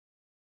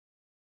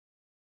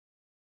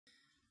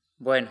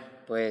Bueno,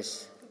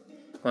 pues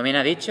como bien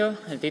ha dicho,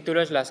 el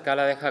título es la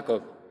escala de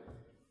Jacob.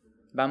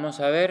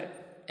 Vamos a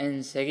ver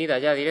enseguida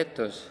ya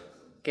directos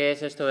qué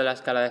es esto de la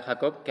escala de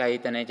Jacob, que ahí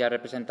tenéis ya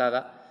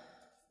representada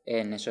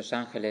en esos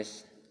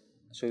ángeles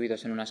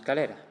subidos en una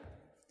escalera.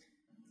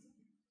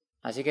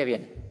 Así que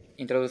bien,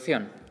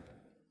 introducción.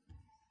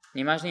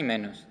 Ni más ni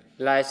menos.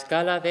 La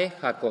escala de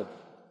Jacob.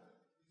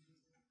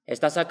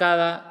 Está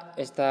sacada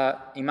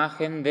esta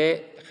imagen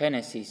de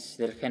Génesis,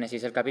 del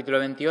Génesis, el capítulo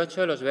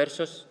 28, los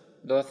versos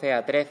 12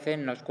 a 13,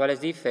 en los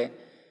cuales dice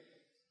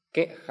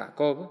que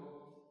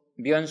Jacob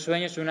vio en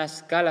sueños una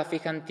escala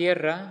fija en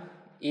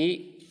tierra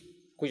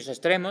y cuyos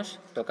extremos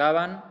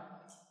tocaban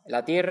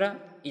la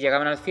tierra y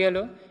llegaban al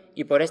cielo,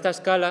 y por esta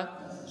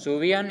escala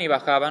subían y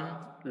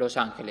bajaban los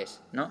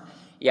ángeles, ¿no?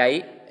 Y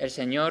ahí el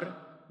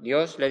Señor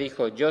Dios le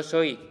dijo: yo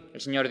soy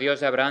el Señor Dios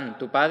de Abraham,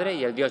 tu padre,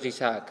 y el Dios de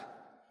Isaac.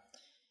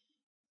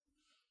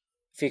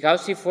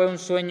 Fijaos si fue un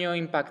sueño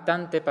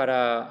impactante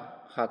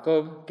para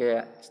Jacob, que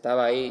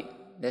estaba ahí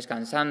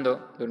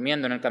descansando,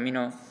 durmiendo en el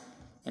camino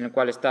en el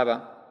cual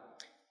estaba.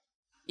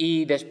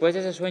 Y después de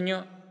ese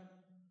sueño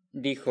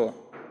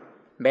dijo: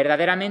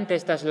 verdaderamente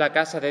esta es la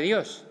casa de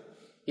Dios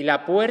y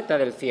la puerta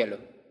del cielo.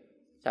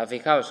 O sea,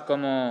 fijaos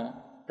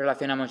cómo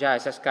relacionamos ya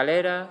esa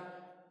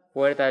escalera,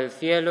 puerta del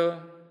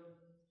cielo,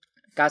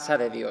 casa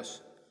de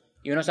Dios,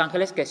 y unos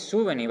ángeles que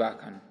suben y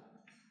bajan.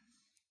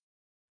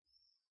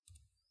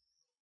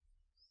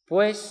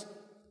 Pues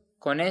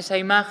con esa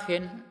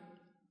imagen,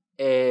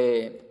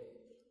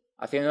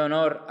 haciendo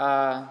honor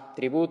a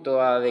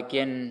tributo a de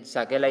quien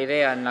saqué la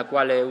idea en la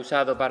cual he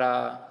usado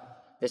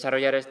para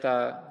desarrollar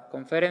esta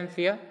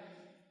conferencia,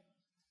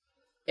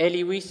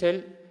 Elie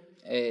Wiesel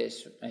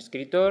es un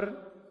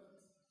escritor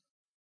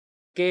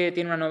que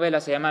tiene una novela,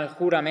 se llama El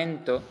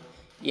juramento,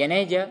 y en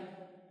ella,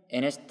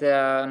 en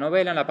esta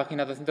novela, en la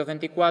página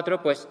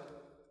 224, pues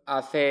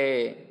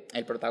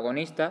el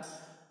protagonista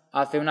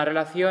hace una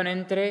relación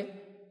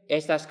entre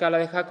esta escala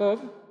de Jacob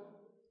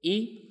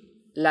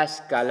y la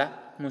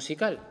escala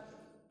musical,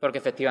 porque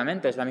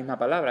efectivamente es la misma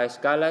palabra,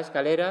 escala,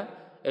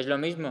 escalera, es lo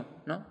mismo,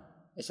 ¿no?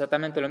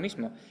 Exactamente lo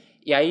mismo.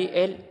 Y ahí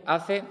él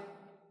hace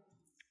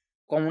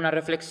como una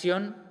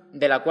reflexión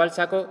de la cual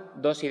saco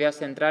dos ideas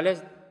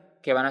centrales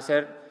que van a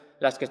ser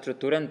las que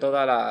estructuren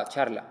toda la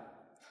charla.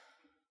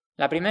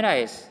 La primera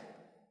es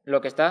lo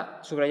que está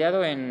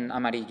subrayado en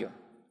amarillo,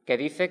 que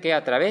dice que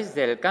a través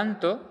del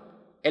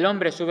canto el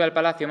hombre sube al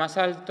palacio más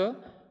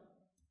alto.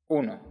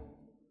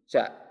 O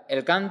sea,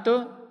 el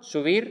canto,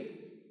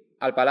 subir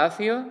al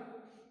palacio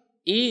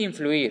y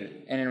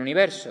influir en el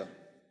universo.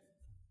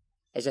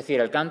 Es decir,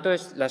 el canto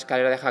es la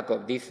escalera de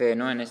Jacob, dice,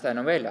 ¿no?, en esta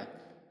novela.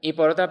 Y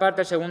por otra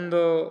parte,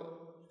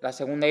 la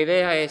segunda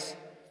idea es: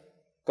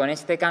 con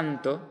este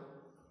canto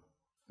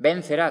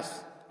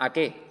vencerás. ¿A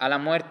qué? A la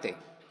muerte.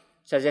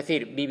 O sea, es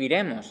decir,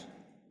 viviremos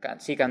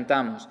si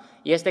cantamos.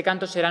 Y este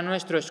canto será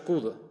nuestro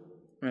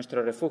escudo,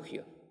 nuestro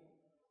refugio.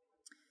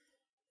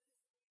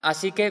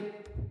 Así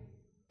que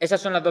esas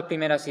son las dos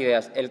primeras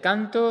ideas, el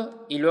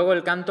canto y luego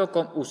el canto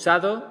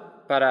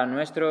usado para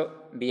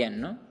nuestro bien,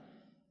 ¿no?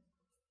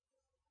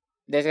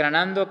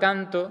 Desgranando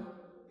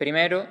canto,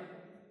 primero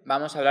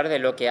vamos a hablar de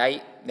lo que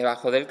hay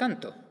debajo del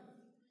canto,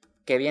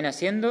 que viene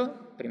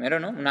siendo, primero,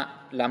 ¿no?,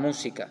 la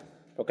música,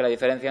 porque la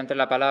diferencia entre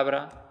la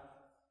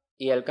palabra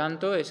y el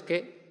canto es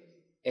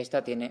que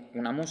ésta tiene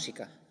una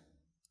música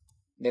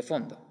de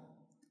fondo.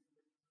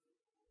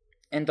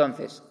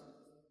 Entonces,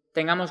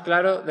 tengamos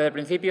claro desde el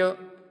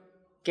principio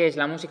qué es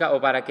la música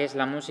o para qué es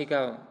la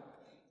música,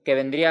 que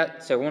vendría,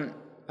 según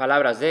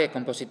palabras de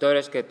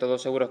compositores que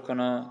todos seguros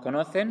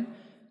conocen,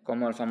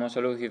 como el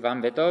famoso Ludwig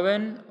van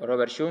Beethoven, o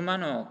Robert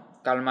Schumann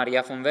o Carl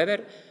Maria von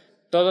Weber,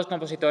 todos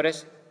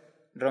compositores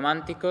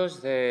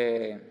románticos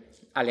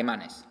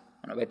alemanes.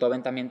 Bueno,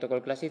 Beethoven también tocó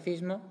el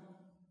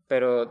clasicismo,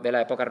 pero de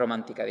la época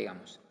romántica,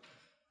 digamos.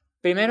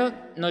 Primero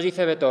nos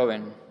dice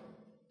Beethoven: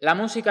 la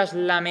música es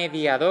la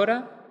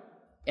mediadora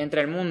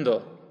entre el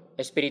mundo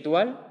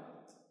espiritual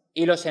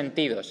y los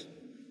sentidos.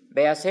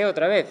 Véase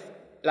otra vez,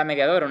 la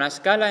mediadora, una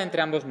escala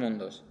entre ambos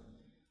mundos.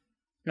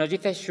 Nos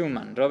dice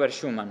Robert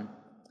Schumann: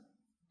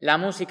 la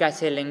música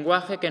es el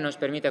lenguaje que nos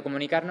permite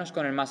comunicarnos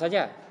con el más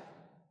allá.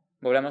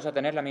 Volvemos a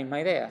tener la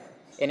misma idea,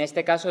 en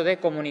este caso de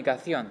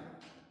comunicación,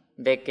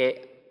 de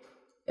que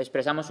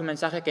expresamos un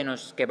mensaje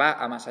que va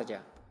a más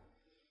allá.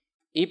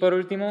 Y por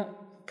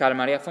último, Carl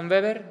Maria von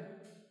Weber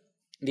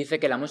dice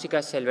que la música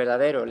es el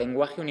verdadero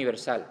lenguaje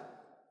universal.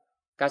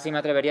 Casi me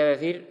atrevería a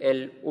decir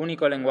el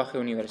único lenguaje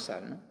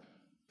universal, ¿no?,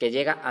 que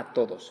llega a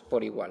todos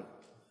por igual.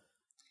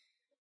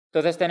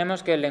 Entonces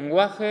tenemos que el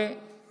lenguaje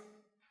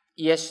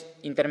y es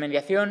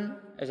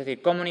intermediación, es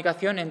decir,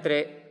 comunicación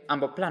entre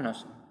ambos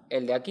planos,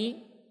 el de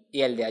aquí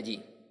y el de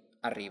allí,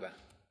 arriba.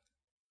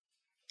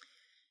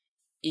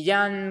 Y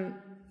ya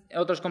en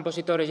otros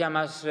compositores ya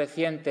más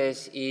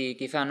recientes y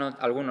quizá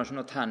algunos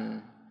no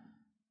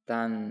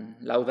tan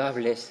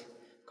laudables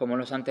como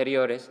los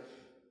anteriores,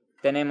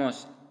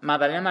 tenemos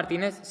Magdalena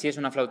Martínez, si es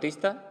una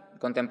flautista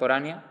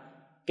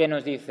contemporánea, que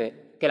nos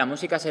dice que la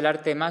música es el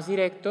arte más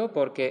directo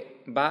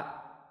porque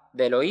va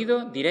del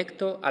oído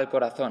directo al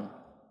corazón,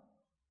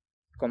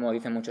 como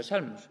dicen muchos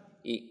salmos.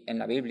 Y en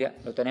la Biblia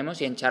lo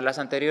tenemos, y en charlas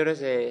anteriores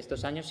de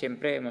estos años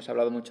siempre hemos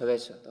hablado mucho de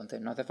eso, entonces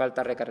no hace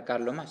falta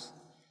recargarlo más.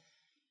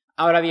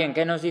 Ahora bien,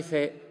 ¿qué nos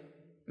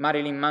dice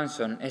Marilyn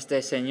Manson,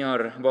 este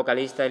señor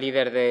vocalista y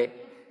líder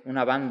de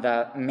una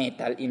banda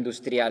metal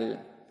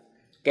industrial,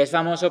 que es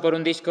famoso por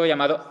un disco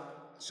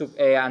llamado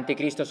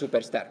Anticristo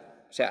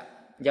Superstar? O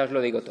sea, ya os lo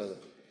digo todo.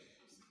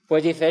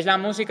 Pues dice, la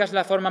música es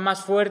la forma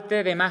más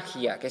fuerte de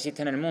magia que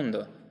existe en el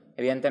mundo.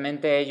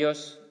 Evidentemente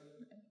ellos,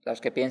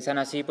 los que piensan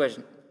así,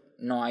 pues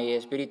no hay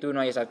espíritu,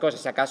 no hay esas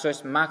cosas. Si acaso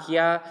es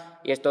magia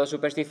y es todo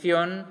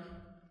superstición,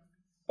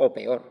 o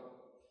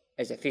peor,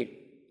 es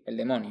decir, el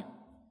demonio.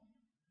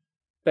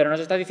 Pero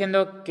nos está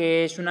diciendo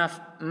que es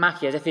una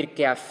magia, es decir,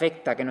 que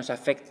afecta, que nos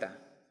afecta.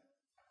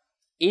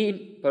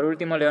 Y, por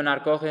último,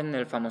 Leonard Cohen,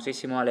 el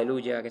famosísimo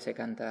Aleluya que se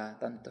canta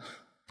tanto,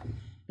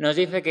 nos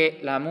dice que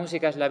la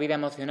música es la vida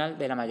emocional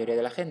de la mayoría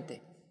de la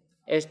gente.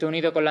 Esto,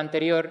 unido con lo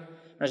anterior,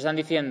 nos están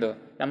diciendo,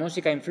 la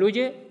música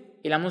influye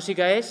y la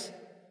música es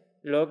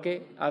lo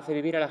que hace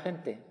vivir a la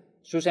gente,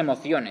 sus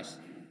emociones,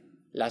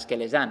 las que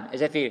les dan. Es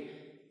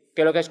decir,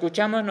 que lo que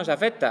escuchamos nos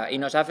afecta y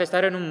nos hace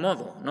estar en un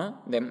modo,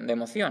 ¿no?, de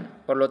emoción.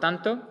 Por lo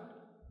tanto,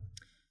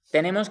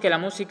 tenemos que la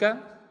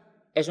música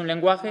es un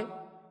lenguaje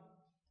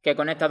que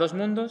conecta dos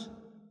mundos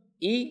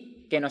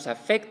y que nos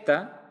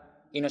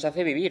afecta y nos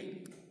hace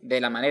vivir de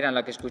la manera en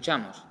la que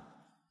escuchamos.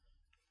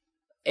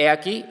 He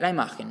aquí la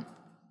imagen,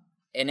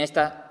 en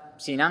esta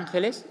sin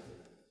ángeles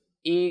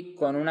y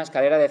con una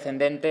escalera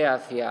descendente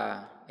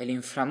hacia el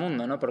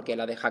inframundo, ¿no? Porque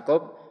la de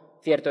Jacob,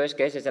 cierto es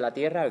que es desde la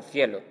tierra al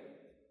cielo.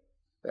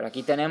 Pero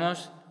aquí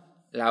tenemos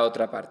la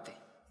otra parte,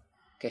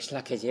 que es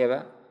la que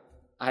lleva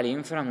al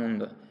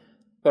inframundo.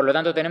 Por lo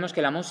tanto, tenemos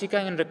que la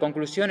música, en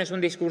conclusión, es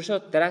un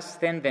discurso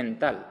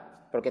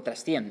trascendental, porque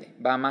trasciende,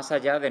 va más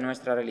allá de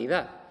nuestra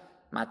realidad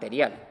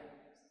material.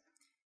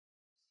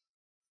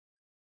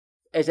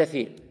 Es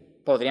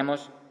decir,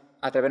 podríamos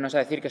atrevernos a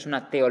decir que es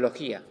una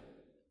teología,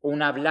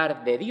 un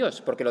hablar de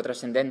Dios, porque lo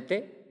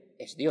trascendente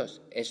es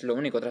Dios, es lo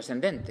único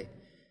trascendente.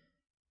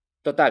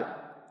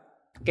 Total,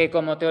 que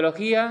como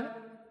teología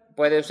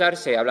puede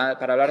usarse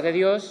para hablar de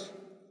Dios,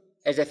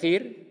 es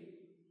decir,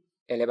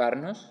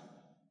 elevarnos,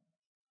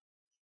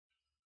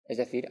 es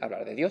decir,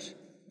 hablar de Dios,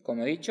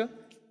 como he dicho,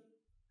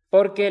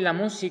 porque la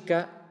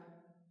música,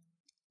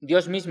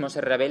 Dios mismo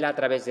se revela a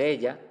través de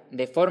ella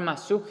de forma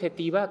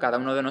subjetiva a cada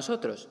uno de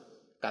nosotros.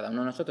 Cada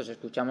uno de nosotros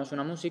escuchamos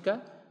una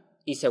música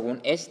y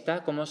según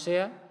esta, como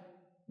sea,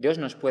 Dios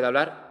nos puede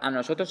hablar a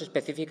nosotros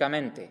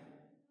específicamente,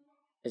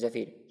 es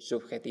decir,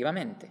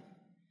 subjetivamente.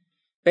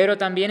 Pero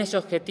también es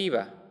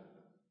objetiva,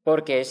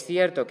 porque es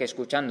cierto que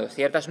escuchando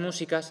ciertas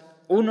músicas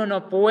uno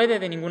no puede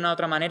de ninguna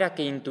otra manera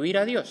que intuir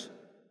a Dios.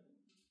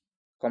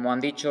 Como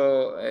han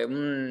dicho,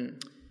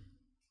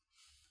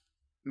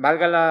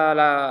 valga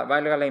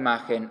la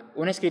imagen,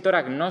 un escritor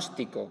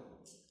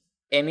agnóstico,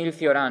 Émile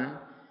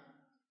Cioran,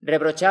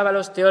 reprochaba a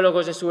los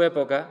teólogos de su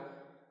época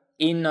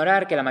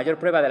ignorar que la mayor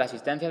prueba de la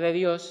existencia de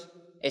Dios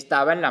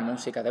estaba en la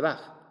música de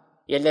Bach.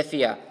 Y él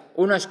decía,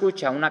 uno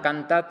escucha una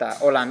cantata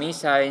o la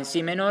misa en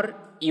si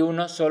menor y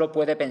uno solo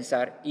puede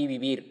pensar y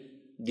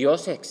vivir,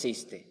 Dios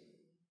existe.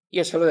 Y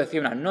eso lo decía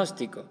un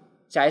agnóstico.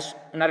 O sea, es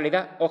una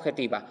realidad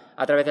objetiva.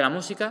 A través de la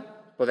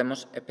música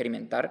podemos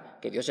experimentar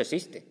que Dios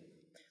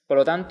existe. Por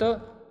lo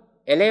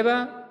tanto,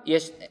 eleva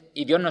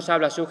y Dios nos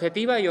habla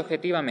subjetiva y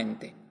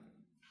objetivamente.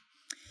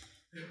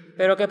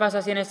 Pero ¿qué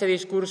pasa si en este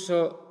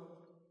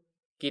discurso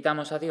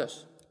quitamos a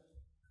Dios?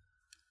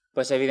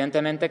 Pues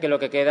evidentemente que lo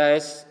que queda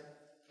es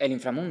el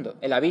inframundo,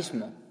 el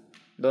abismo,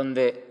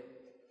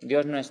 donde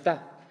Dios no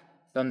está,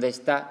 donde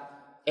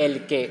está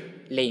el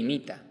que le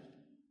imita.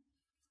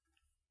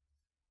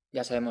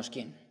 Ya sabemos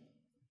quién.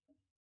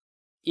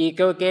 ¿Y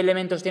qué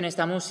elementos tiene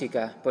esta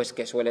música? Pues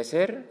que suele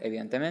ser,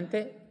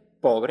 evidentemente,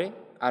 pobre,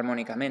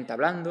 armónicamente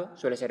hablando,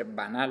 suele ser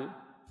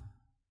banal,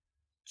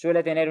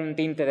 suele tener un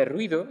tinte de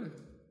ruido,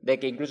 de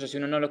que incluso si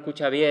uno no lo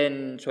escucha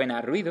bien suena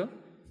a ruido,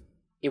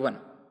 y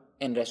bueno,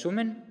 en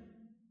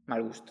resumen,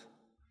 mal gusto.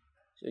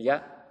 Eso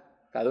ya,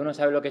 cada uno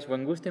sabe lo que es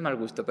buen gusto y mal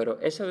gusto, pero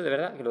eso de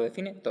verdad que lo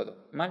define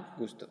todo, mal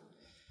gusto.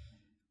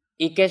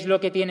 ¿Y qué es lo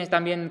que tiene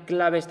también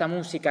clave esta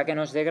música que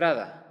nos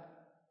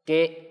degrada?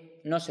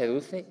 Que nos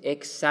seduce,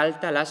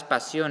 exalta las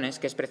pasiones,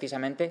 que es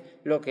precisamente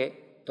lo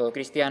que todo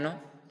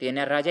cristiano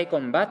tiene a raya y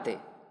combate,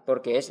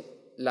 porque es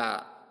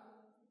la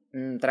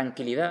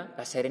tranquilidad,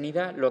 la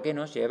serenidad, lo que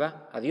nos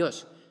lleva a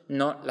Dios,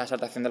 no la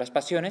exaltación de las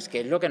pasiones,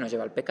 que es lo que nos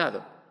lleva al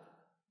pecado.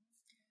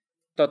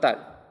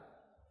 Total,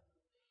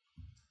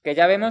 que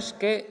ya vemos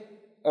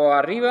que o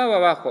arriba o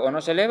abajo, o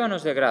nos eleva o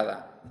nos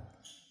degrada.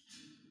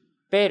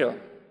 Pero,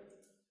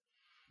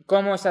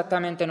 ¿cómo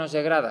exactamente nos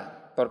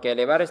degrada? Porque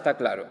elevar está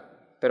claro,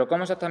 pero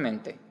 ¿cómo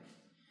exactamente?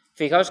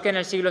 Fijaos que en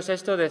el siglo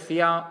VI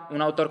decía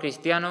un autor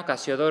cristiano,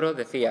 Casiodoro,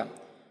 decía,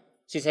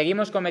 si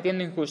seguimos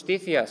cometiendo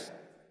injusticias,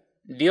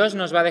 Dios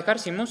nos va a dejar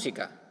sin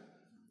música.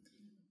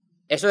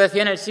 Eso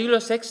decía en el siglo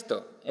VI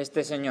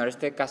este señor,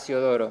 este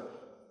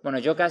Casiodoro. Bueno,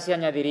 yo casi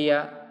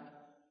añadiría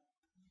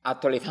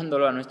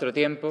actualizándolo a nuestro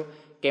tiempo,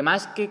 que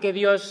más que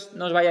Dios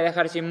nos vaya a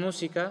dejar sin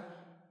música,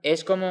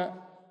 es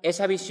como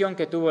esa visión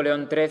que tuvo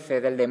León XIII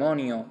del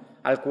demonio,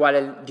 al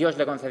cual Dios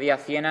le concedía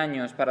 100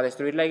 años para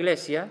destruir la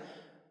Iglesia,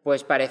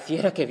 pues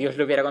pareciera que Dios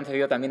le hubiera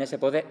concedido también ese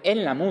poder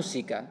en la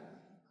música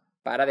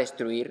para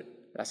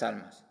destruir las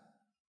almas.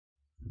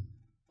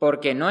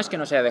 Porque no es que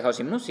nos haya dejado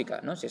sin música,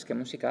 ¿no? Si es que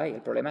música hay,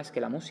 el problema es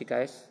que la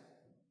música es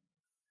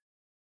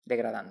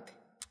degradante.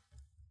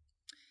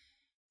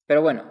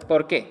 Pero bueno,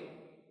 ¿por qué?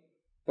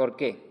 ¿Por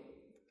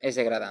qué es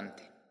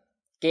degradante?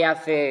 ¿Qué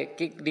hace,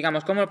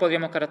 digamos, cómo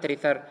podríamos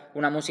caracterizar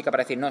una música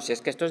para decir, no, si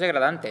es que esto es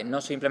degradante,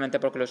 no simplemente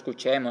porque lo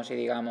escuchemos y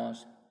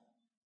digamos,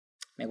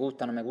 me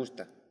gusta, no me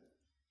gusta?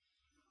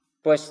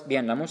 Pues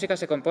bien, la música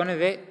se compone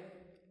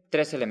de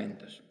 3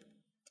 elementos.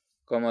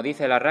 Como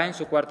dice la RAE en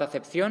su 4ª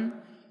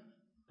acepción,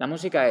 la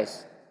música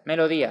es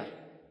melodía,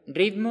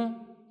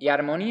 ritmo y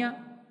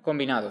armonía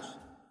combinados.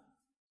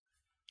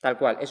 Tal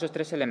cual, esos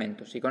 3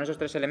 elementos. Y con esos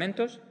 3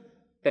 elementos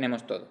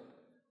tenemos todo.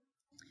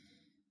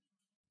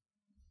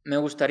 Me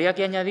gustaría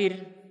aquí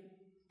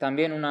añadir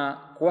también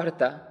una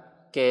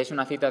 4ª, que es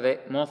una cita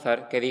de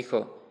Mozart, que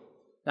dijo,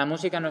 la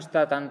música no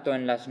está tanto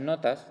en las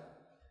notas,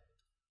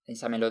 en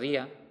esa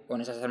melodía o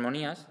en esas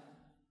armonías,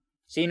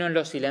 sino en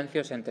los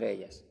silencios entre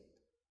ellas.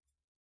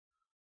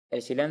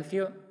 El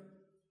silencio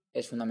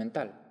es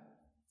fundamental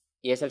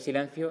y es el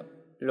silencio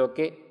lo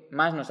que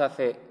más nos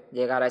hace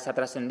llegar a esa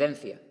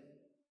trascendencia.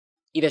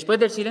 Y después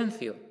del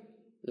silencio,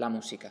 la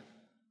música.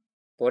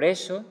 Por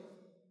eso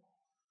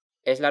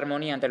es la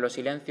armonía entre los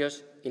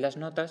silencios y las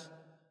notas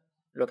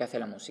lo que hace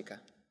la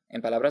música,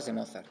 en palabras de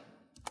Mozart.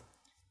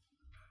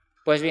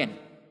 Pues bien,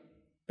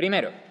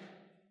 primero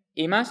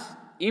y más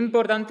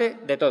importante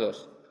de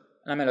todos,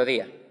 la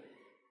melodía.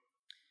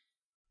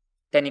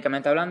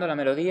 Técnicamente hablando, la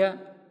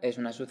melodía es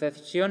una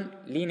sucesión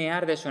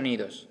lineal de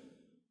sonidos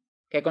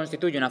que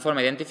constituye una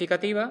forma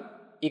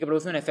identificativa y que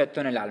produce un efecto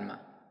en el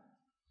alma.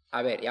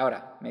 A ver, y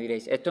ahora me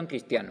diréis, ¿esto en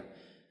cristiano?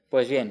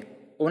 Pues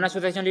bien, una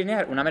sucesión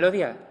lineal, una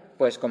melodía,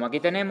 pues como aquí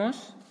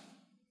tenemos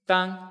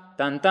tan,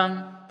 tan,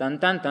 tan, tan,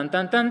 tan, tan,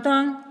 tan, tan,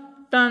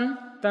 tan,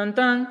 tan, tan,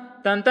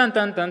 tan, tan, tan,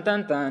 tan, tan,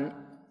 tan,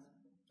 tan.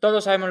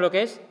 Todos sabemos lo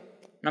que es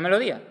una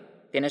melodía.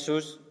 Tiene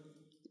sus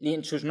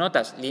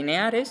notas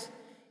lineares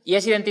y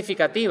es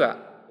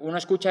identificativa. Uno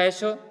escucha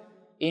eso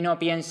y no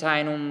piensa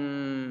en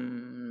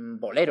un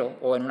bolero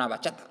o en una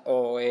bachata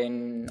o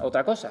en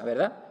otra cosa,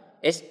 ¿verdad?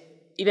 Es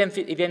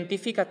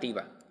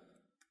identificativa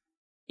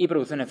y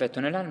produce un efecto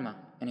en el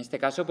alma. En este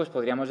caso, pues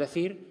podríamos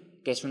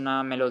decir que es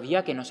una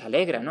melodía que nos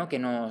alegra, ¿no? Que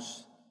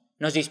nos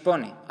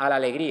dispone a la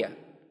alegría.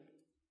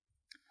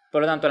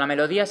 Por lo tanto, la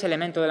melodía es el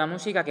elemento de la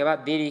música que va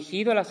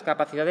dirigido a las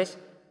capacidades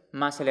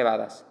más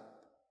elevadas.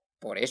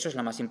 Por eso es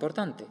la más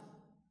importante,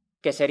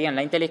 que serían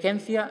la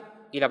inteligencia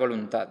y la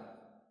voluntad.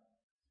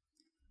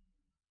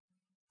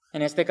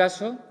 En este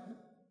caso,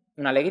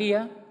 una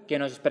alegría que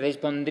nos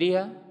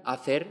predispondría a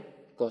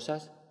hacer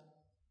cosas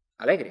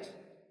alegres,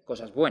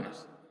 cosas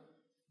buenas.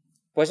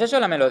 Pues eso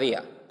es la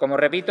melodía, como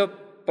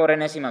repito por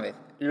enésima vez,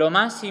 lo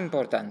más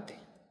importante.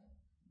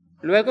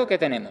 Luego, ¿qué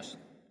tenemos?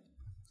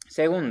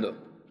 Segundo,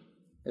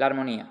 la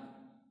armonía,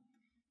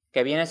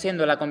 que viene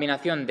siendo la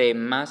combinación de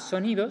más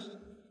sonidos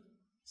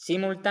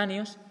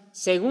simultáneos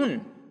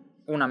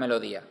según una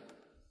melodía.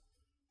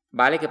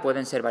 Vale que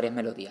pueden ser varias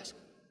melodías,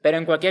 pero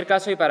en cualquier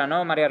caso, y para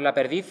no marear la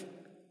perdiz,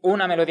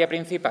 una melodía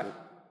principal.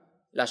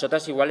 Las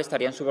otras igual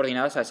estarían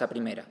subordinadas a esa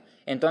primera.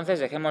 Entonces,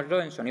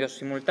 dejémoslo en sonidos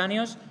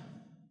simultáneos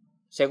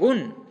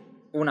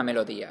según una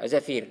melodía. Es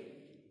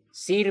decir,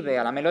 sirve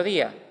a la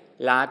melodía,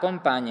 la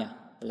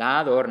acompaña, la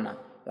adorna,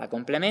 la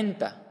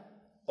complementa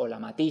o la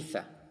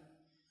matiza.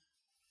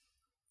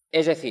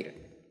 Es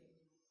decir,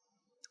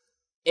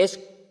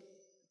 es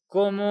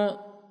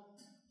como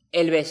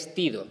el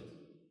vestido,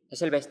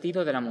 es el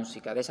vestido de la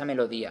música, de esa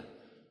melodía.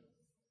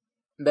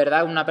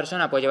 ¿Verdad? Una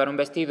persona puede llevar un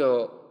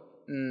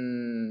vestido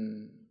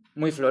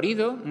muy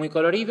florido, muy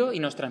colorido y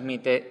nos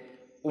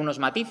transmite unos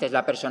matices.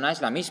 La persona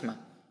es la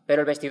misma,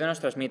 pero el vestido nos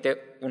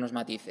transmite unos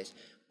matices.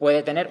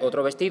 Puede tener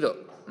otro vestido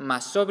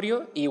más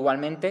sobrio e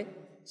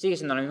igualmente sigue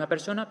siendo la misma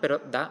persona, pero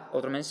da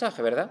otro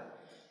mensaje, ¿verdad?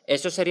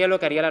 Eso sería lo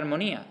que haría la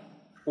armonía.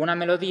 Una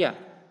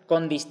melodía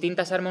con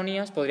distintas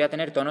armonías podría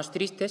tener tonos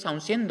tristes, aun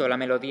siendo la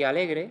melodía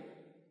alegre,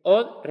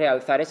 o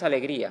realzar esa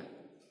alegría.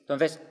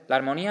 Entonces, la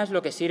armonía es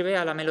lo que sirve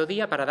a la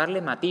melodía para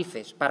darle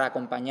matices, para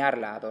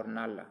acompañarla,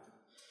 adornarla.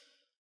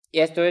 Y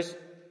esto es,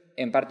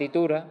 en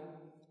partitura,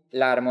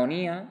 la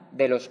armonía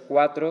de los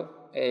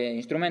 4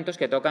 instrumentos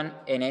que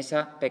tocan en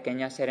esa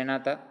pequeña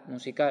serenata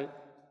musical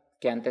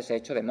que antes he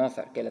hecho de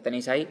Mozart, que la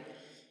tenéis ahí,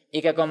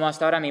 y que como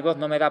hasta ahora mi voz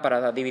no me da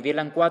para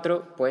dividirla en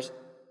 4, pues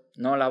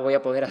no la voy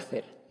a poder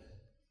hacer.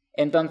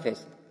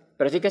 Entonces,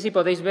 pero sí que sí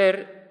podéis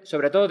ver,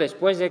 sobre todo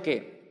después de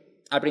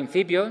que, al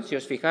principio, si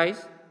os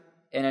fijáis,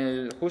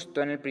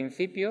 justo en el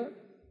principio,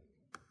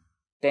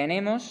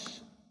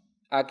 tenemos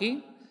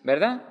aquí,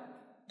 ¿verdad?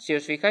 Si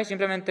os fijáis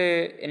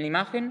simplemente en la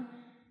imagen,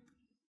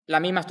 la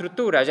misma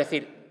estructura, es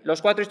decir,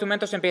 los 4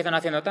 instrumentos empiezan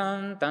haciendo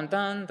tan, tan,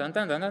 tan, tan,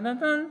 tan, tan, tan, tan,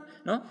 tan,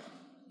 ¿no?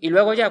 Y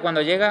luego ya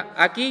cuando llega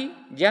aquí,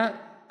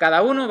 ya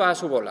cada uno va a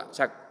su bola. O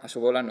sea, a su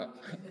bola no,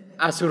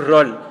 a su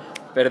rol.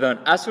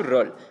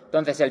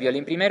 Entonces el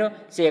violín primero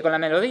sigue con la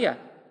melodía.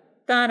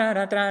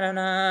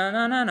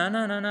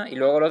 Y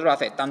luego el otro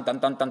hace tan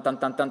tan tan tan tan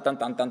tan tan tan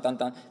tan tan tan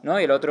tan, ¿no?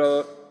 Y el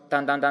otro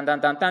tan tan tan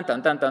tan tan tan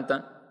tan tan tan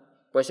tan.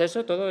 Pues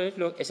eso todo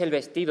es el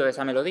vestido de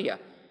esa melodía.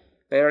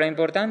 Pero lo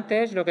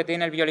importante es lo que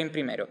tiene el violín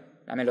primero,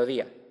 la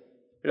melodía.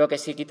 Lo que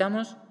si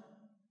quitamos,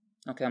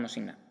 nos quedamos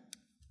sin nada.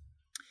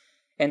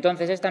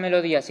 Entonces esta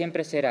melodía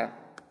siempre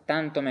será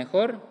tanto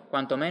mejor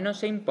cuanto menos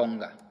se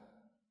imponga.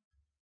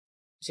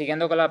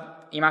 Siguiendo con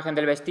la imagen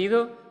del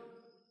vestido,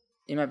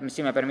 y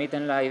si me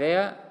permiten la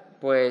idea,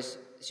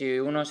 pues si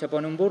uno se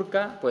pone un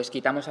burka, pues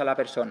quitamos a la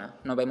persona,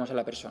 no vemos a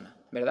la persona,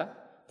 ¿verdad?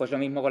 Pues lo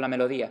mismo con la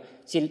melodía.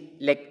 Si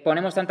le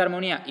ponemos tanta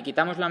armonía y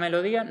quitamos la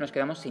melodía, nos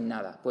quedamos sin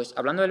nada. Pues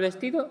hablando del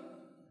vestido,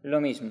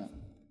 lo mismo.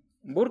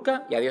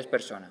 Burka y adiós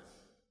persona.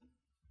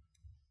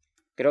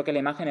 Creo que la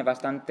imagen es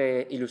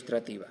bastante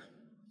ilustrativa.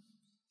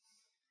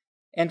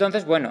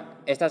 Entonces, bueno,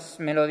 estas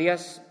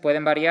melodías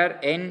pueden variar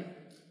en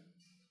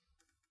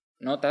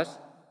notas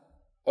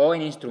o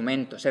en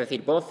instrumentos, es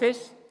decir,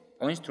 voces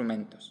o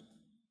instrumentos.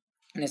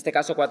 En este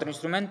caso, 4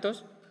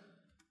 instrumentos,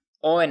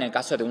 o en el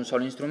caso de un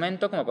solo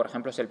instrumento, como por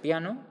ejemplo es el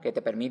piano, que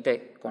te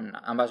permite con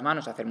ambas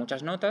manos hacer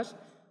muchas notas,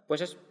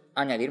 pues es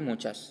añadir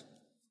muchas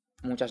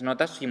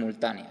notas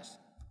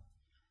simultáneas.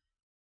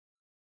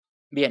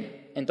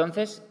 Bien,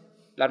 entonces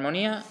la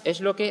armonía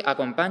es lo que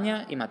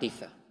acompaña y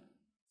matiza,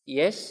 y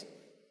es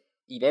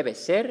y debe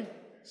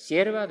ser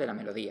sierva de la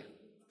melodía.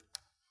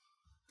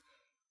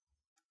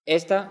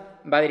 Esta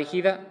va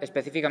dirigida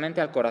específicamente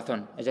al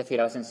corazón, es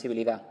decir, a la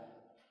sensibilidad,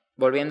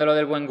 volviéndolo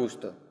del buen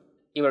gusto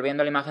y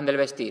volviendo a la imagen del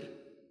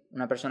vestir.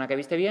 Una persona que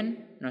viste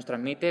bien nos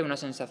transmite una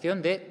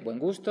sensación de buen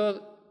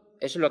gusto,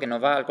 eso es lo que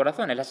nos va al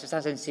corazón, es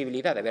esa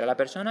sensibilidad de ver a la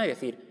persona y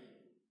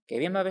decir, qué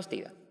bien va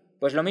vestida.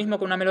 Pues lo mismo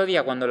que una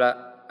melodía, cuando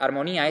la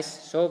armonía es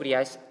sobria,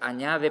 es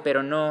añade,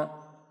 pero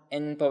no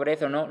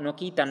empobrece, no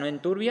quita, no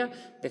enturbia,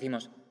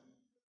 decimos,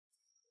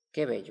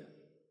 qué bello.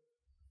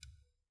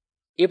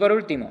 Y por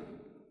último,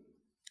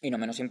 y no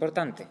menos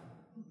importante,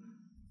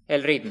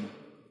 el ritmo.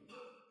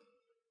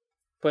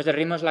 Pues el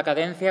ritmo es la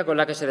cadencia con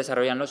la que se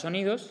desarrollan los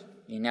sonidos,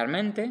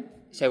 linealmente.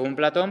 Según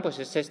Platón, pues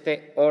es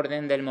este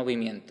orden del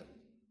movimiento,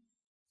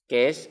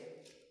 que es,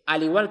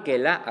 al igual que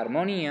la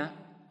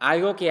armonía,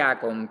 algo que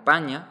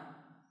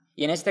acompaña,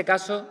 y en este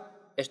caso,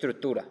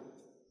 estructura.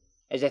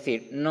 Es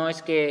decir, no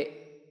es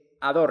que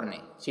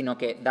adorne, sino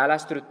que da la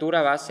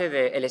estructura base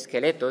del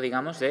esqueleto,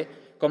 digamos, de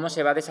cómo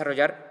se va a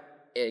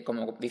desarrollar,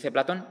 como dice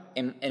Platón,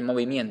 en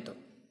movimiento.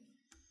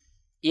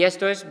 Y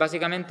esto es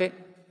básicamente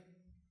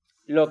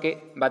lo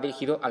que va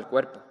dirigido al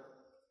cuerpo,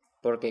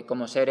 porque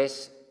como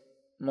seres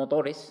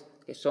motores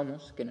que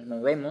somos, que nos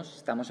movemos,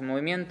 estamos en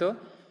movimiento,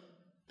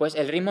 pues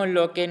el ritmo es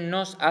lo que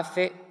nos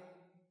hace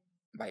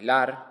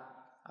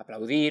bailar,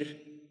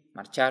 aplaudir,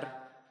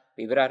 marchar,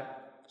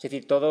 vibrar. Es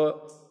decir,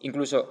 todo,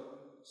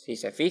 incluso si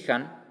se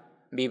fijan,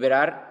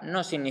 vibrar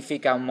no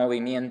significa un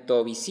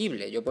movimiento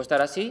visible. Yo puedo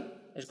estar así,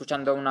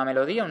 escuchando una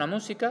melodía, una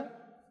música,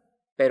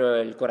 pero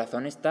el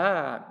corazón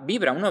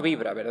vibra, uno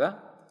vibra,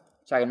 ¿verdad?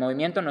 O sea, que el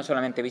movimiento no es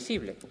solamente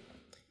visible.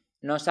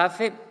 Nos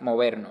hace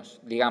movernos,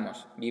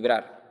 digamos,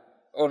 vibrar.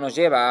 O nos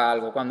lleva a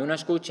algo. Cuando uno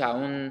escucha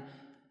un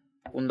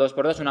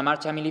 2x2, una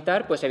marcha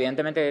militar, pues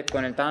evidentemente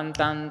con el tan,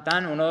 tan,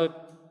 tan,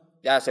 uno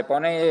ya se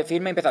pone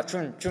firme y empieza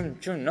chun, chun,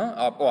 chun, ¿no?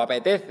 O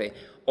apetece.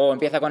 O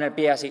empieza con el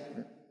pie así,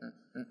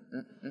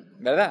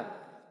 ¿verdad?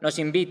 Nos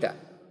invita.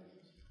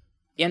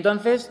 Y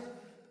entonces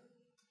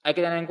hay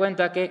que tener en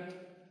cuenta que,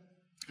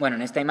 bueno,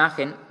 en esta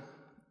imagen,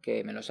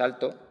 que me lo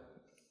salto,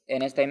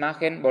 en esta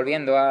imagen,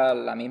 volviendo a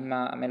la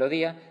misma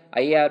melodía,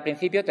 ahí al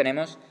principio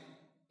tenemos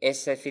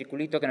ese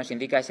circulito que nos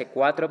indica ese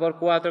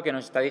 4x4 que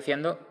nos está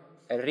diciendo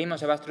el ritmo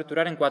se va a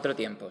estructurar en 4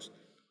 tiempos.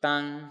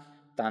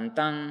 Tan, tan,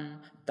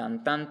 tan,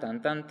 tan, tan,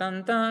 tan, tan,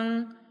 tan,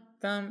 tan,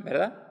 tan,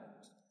 ¿verdad?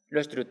 Lo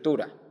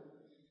estructura.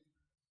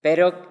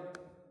 Pero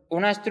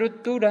una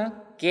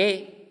estructura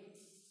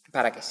que,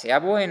 para que sea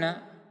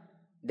buena,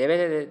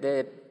 debe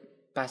de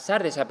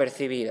pasar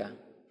desapercibida.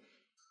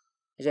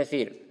 Es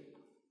decir,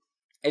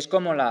 es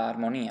como la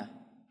armonía.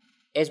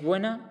 Es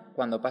buena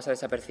cuando pasa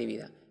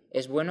desapercibida.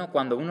 Es bueno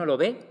cuando uno lo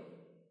ve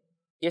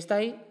y está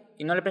ahí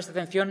y no le presta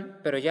atención,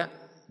 pero ya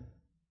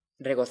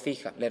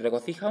le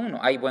regocija a uno.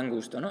 Hay buen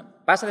gusto,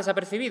 ¿no? Pasa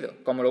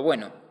desapercibido, como lo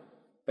bueno.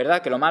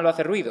 ¿Verdad? Que lo malo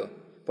hace ruido.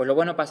 Pues lo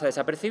bueno pasa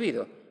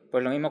desapercibido.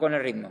 Pues lo mismo con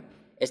el ritmo.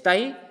 Está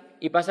ahí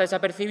y pasa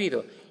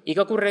desapercibido. ¿Y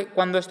qué ocurre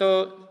cuando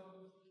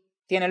esto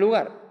tiene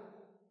lugar?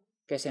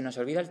 Que se nos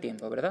olvida el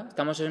tiempo, ¿verdad?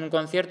 Estamos en un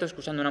concierto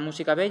escuchando una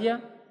música bella,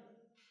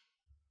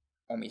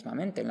 o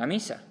mismamente en la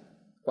misa.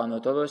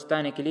 Cuando todo está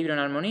en equilibrio, en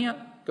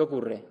armonía, ¿qué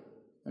ocurre?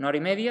 1 hora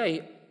y media y...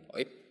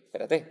 ¡Oye,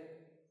 espérate!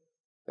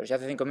 Pero si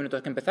hace 5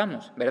 minutos que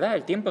empezamos, ¿verdad?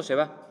 El tiempo se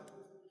va.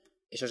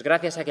 Eso es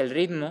gracias a que el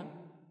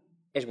ritmo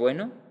es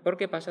bueno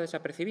porque pasa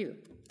desapercibido.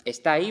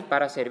 Está ahí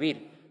para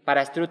servir,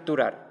 para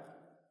estructurar,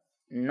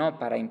 no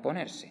para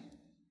imponerse.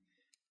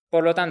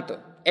 Por lo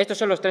tanto, estos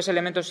son los 3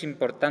 elementos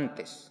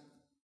importantes,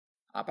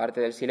 aparte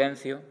del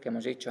silencio que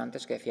hemos dicho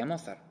antes que decía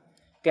Mozart.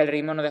 que el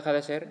ritmo no deja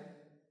de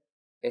ser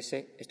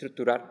ese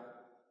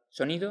estructurar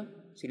sonido,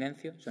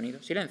 silencio,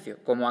 sonido,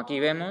 silencio. Como aquí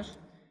vemos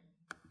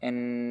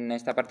en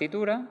esta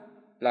partitura,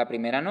 la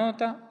primera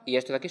nota, y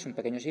esto de aquí es un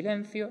pequeño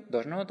silencio,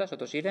 2 notas,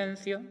 otro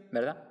silencio,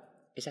 ¿verdad?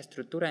 Esa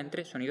estructura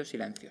entre sonidos,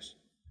 silencios.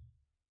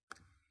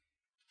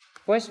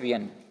 Pues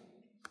bien,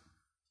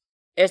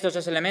 estos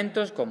 3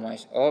 elementos, como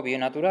es obvio y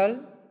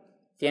natural,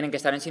 tienen que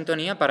estar en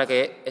sintonía para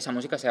que esa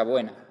música sea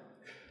buena.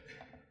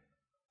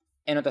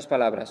 En otras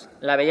palabras,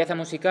 la belleza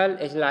musical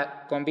es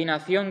la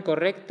combinación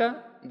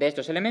correcta de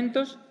estos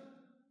elementos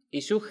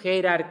y su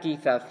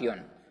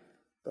jerarquización.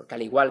 Porque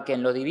al igual que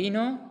en lo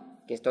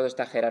divino, que todo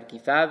está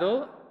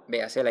jerarquizado,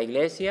 véase la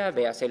iglesia,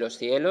 véase los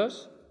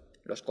cielos,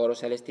 los coros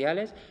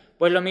celestiales,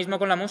 pues lo mismo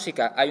con la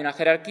música. Hay una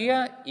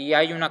jerarquía y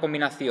hay una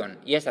combinación.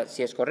 Y esa,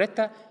 si es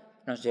correcta,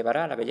 nos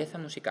llevará a la belleza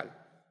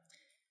musical.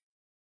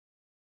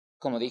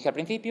 Como dije al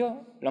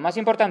principio, lo más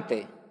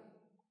importante,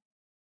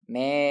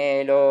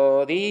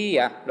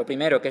 melodía, lo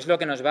primero, que es lo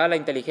que nos va a la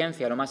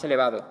inteligencia, lo más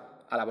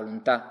elevado, a la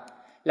voluntad.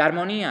 La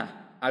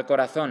armonía, al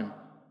corazón.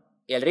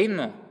 Y el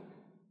ritmo,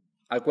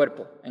 al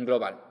cuerpo, en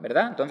global,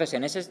 ¿verdad? Entonces,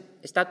 en ese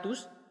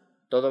estatus,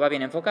 todo va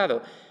bien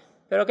enfocado.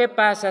 Pero ¿qué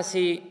pasa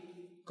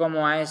si,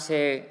 como a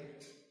ese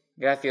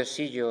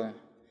graciosillo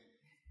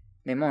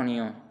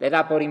demonio, le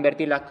da por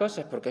invertir las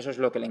cosas? Porque eso es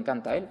lo que le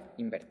encanta a él,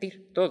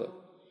 invertir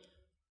todo.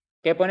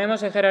 Que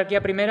ponemos en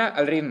jerarquía primera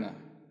al ritmo,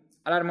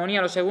 a la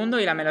armonía lo segundo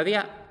y la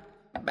melodía...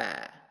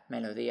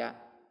 melodía,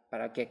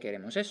 ¿para qué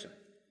queremos eso?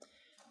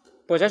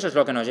 Pues eso es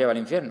lo que nos lleva al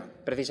infierno,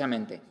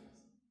 precisamente.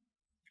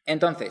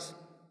 Entonces,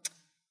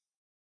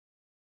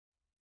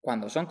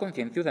 cuando son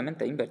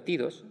concienzudamente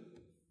invertidos,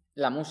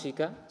 la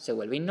música se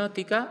vuelve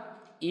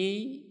hipnótica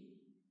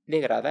y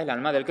degrada el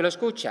alma del que lo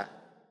escucha.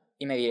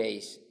 Y me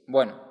diréis,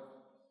 bueno,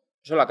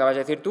 eso lo acabas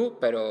de decir tú,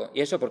 pero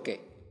 ¿y eso por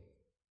qué?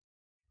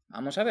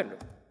 Vamos a verlo.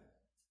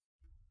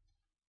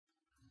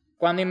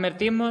 Cuando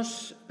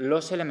invertimos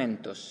los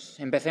elementos,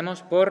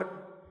 empecemos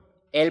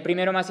por el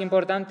primero más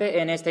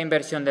importante en esta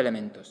inversión de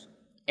elementos,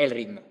 el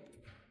ritmo.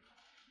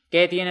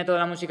 ¿Qué tiene toda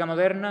la música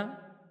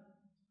moderna?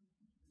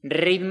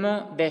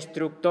 Ritmo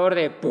destructor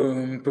de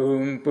pum,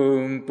 pum,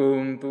 pum,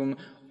 pum, pum,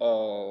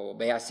 o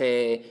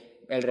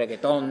véase el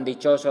reggaetón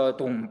dichoso,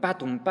 tum, pa,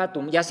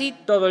 tum, y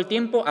así todo el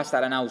tiempo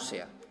hasta la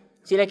náusea.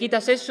 Si le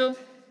quitas eso,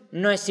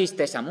 no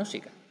existe esa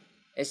música.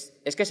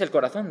 Es que es el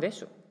corazón de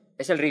eso,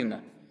 es el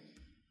ritmo.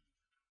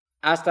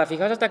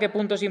 Fijaos hasta qué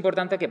punto es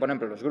importante que, por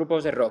ejemplo, los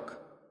grupos de rock,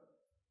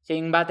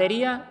 sin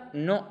batería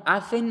no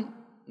hacen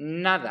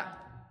nada.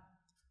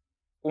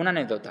 Una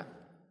anécdota.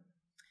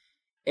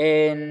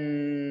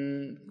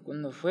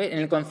 ¿Cuándo fue? En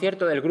el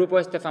concierto del grupo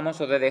este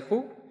famoso de The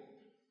Who,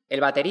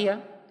 el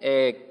batería,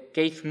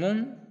 Keith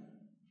Moon,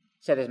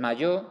 se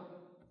desmayó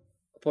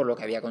por lo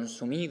que había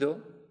consumido,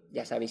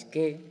 ya sabéis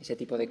qué, ese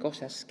tipo de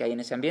cosas que hay en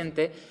ese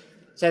ambiente.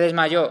 Se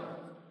desmayó.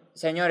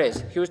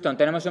 Señores, Houston,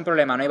 tenemos un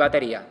problema, no hay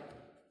batería.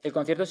 El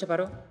concierto se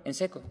paró en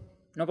seco.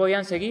 No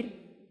podían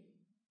seguir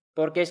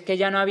porque es que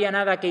ya no había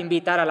nada que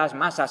invitar a las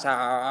masas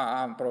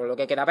por lo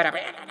que quedaba.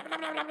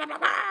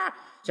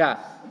 O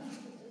sea,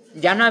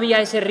 ya no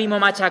había ese ritmo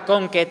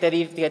machacón que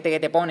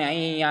te pone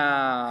ahí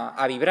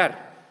a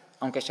vibrar,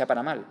 aunque sea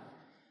para mal.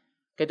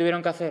 ¿Qué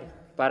tuvieron que hacer?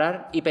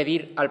 Parar y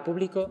pedir al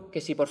público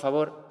que si por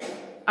favor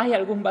hay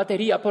algún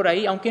batería por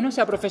ahí, aunque no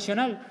sea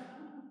profesional.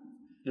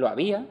 Lo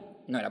había,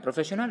 no era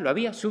profesional, lo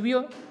había,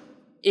 subió.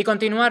 Y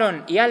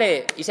continuaron,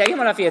 y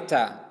seguimos la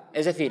fiesta.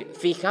 Es decir,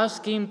 fijaos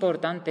qué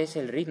importante es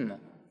el ritmo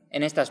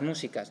en estas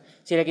músicas.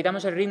 Si le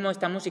quitamos el ritmo,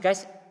 esta música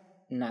es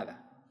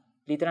nada.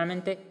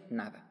 Literalmente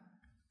nada.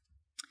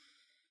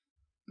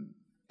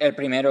 El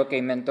primero que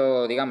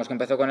inventó, digamos, que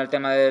empezó con el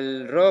tema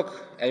del rock,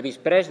 Elvis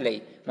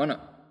Presley. Bueno,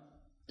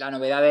 la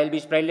novedad de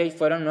Elvis Presley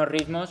fueron unos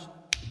ritmos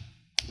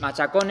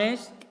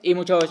machacones y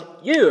muchos...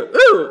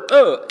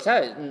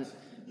 ¿sabes?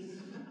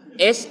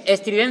 Es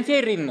estridencia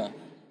y ritmo.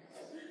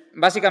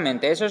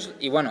 Básicamente, eso es...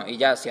 Y bueno, y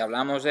ya, si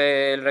hablamos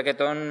del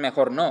reggaetón,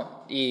 mejor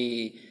no.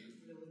 Y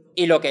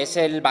lo que es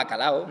el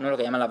bacalao, ¿no? Lo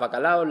que llaman los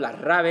bacalaos, las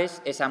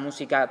raves, esa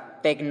música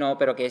tecno,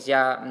 pero que es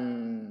ya...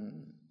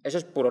 eso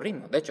es puro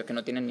ritmo, de hecho, que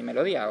no tienen ni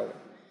melodía.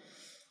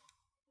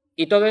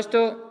 Y todo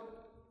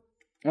esto,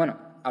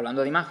 bueno,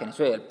 hablando de imágenes,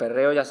 el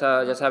perreo ya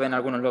saben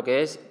algunos lo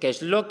que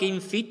es lo que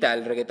incita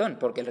el reggaetón,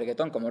 porque el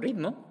reggaetón como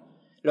ritmo,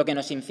 lo que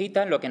nos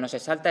incita, lo que nos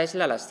exalta es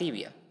la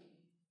lascivia.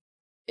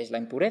 Es la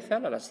impureza,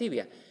 la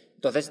lascivia.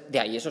 Entonces, de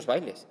ahí esos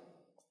bailes.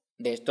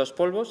 De estos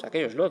polvos,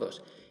 aquellos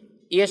lodos.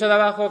 ¿Y eso de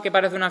abajo que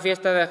parece una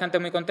fiesta de gente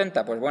muy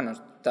contenta? Pues bueno,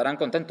 estarán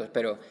contentos,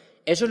 pero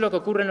eso es lo que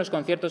ocurre en los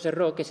conciertos de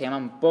rock que se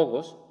llaman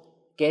pogos,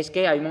 que es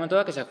que hay un momento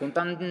dado que se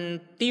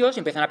juntan tíos y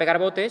empiezan a pegar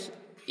botes,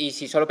 y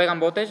si solo pegan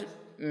botes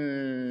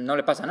no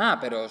le pasa nada,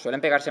 pero suelen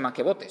pegarse más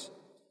que botes.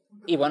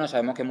 Y bueno,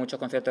 sabemos que muchos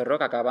conciertos de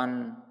rock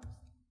acaban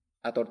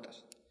a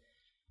tortas.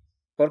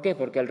 ¿Por qué?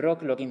 Porque el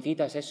rock lo que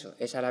incita es eso,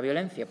 es a la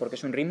violencia, porque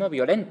es un ritmo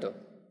violento.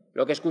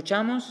 Lo que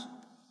escuchamos,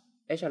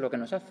 eso es lo que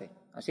nos hace,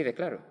 así de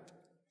claro.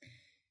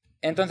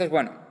 Entonces,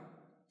 bueno,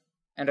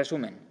 en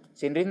resumen,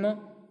 sin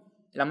ritmo,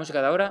 la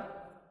música de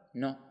ahora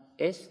no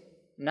es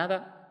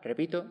nada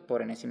repito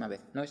por enésima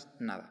vez, no es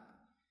nada.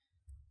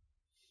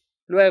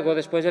 Luego,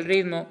 después del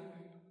ritmo,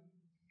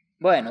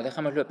 bueno,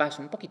 dejámoslo de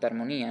paso, un poquito de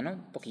armonía, ¿no?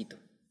 Un poquito.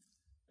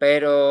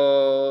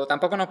 Pero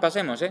tampoco nos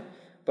pasemos,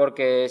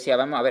 porque si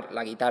vamos a ver,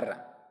 la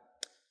guitarra.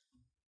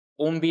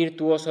 Un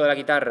virtuoso de la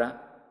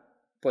guitarra,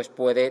 pues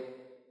puede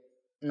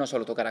no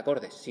solo tocar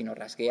acordes, sino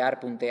rasguear,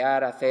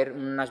 puntear, hacer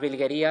unas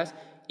virguerías,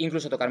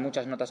 incluso tocar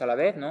muchas notas a la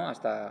vez, ¿no?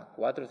 Hasta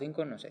 4 o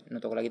 5, no sé, no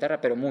toco la guitarra,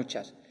 pero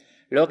muchas.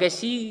 Lo que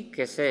sí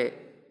que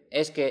sé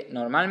es que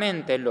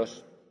normalmente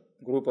los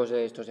grupos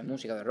de estos de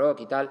música, de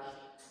rock y tal,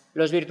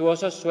 los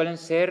virtuosos suelen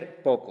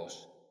ser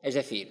pocos. Es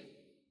decir,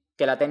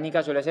 que la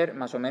técnica suele ser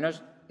más o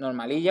menos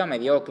normalilla o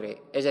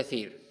mediocre. Es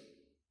decir,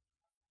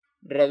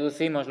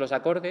 reducimos los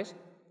acordes,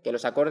 que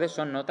los acordes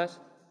son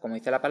notas, como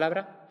dice la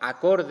palabra,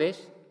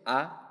 acordes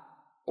a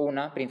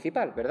una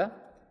principal, ¿verdad?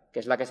 Que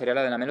es la que sería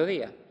la de la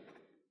melodía.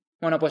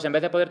 Bueno, pues en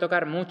vez de poder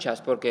tocar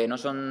muchas porque no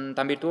son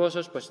tan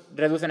virtuosos, pues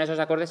reducen esos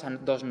acordes a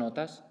 2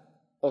 notas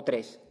o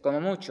 3,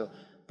 como mucho.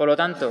 Por lo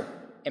tanto,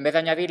 en vez de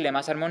añadirle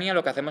más armonía,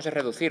 lo que hacemos es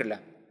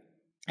reducirla,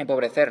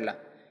 empobrecerla.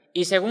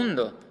 Y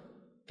segundo,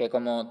 que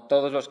como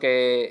todos los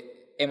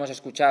que hemos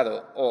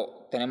escuchado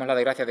o tenemos la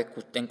desgracia de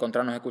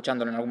encontrarnos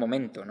escuchándolo en algún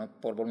momento, no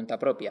por voluntad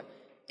propia,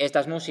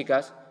 estas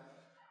músicas,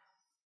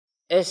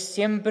 es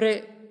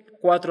siempre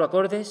 4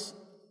 acordes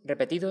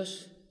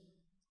repetidos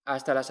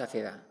hasta la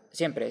saciedad.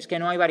 Siempre, es que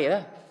no hay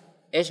variedad.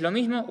 Es lo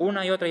mismo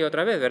una y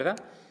otra vez, ¿verdad?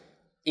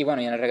 Y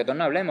bueno, y en el reggaetón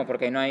no hablemos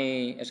porque no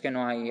hay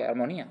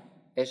armonía.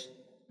 Es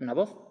una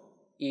voz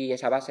y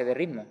esa base de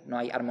ritmo, no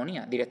hay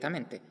armonía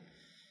directamente.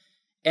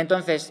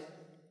 Entonces,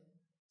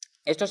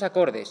 estos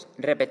acordes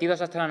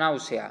repetidos hasta la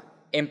náusea,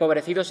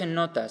 empobrecidos en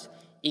notas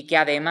y que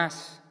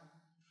además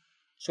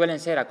suelen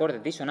ser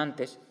acordes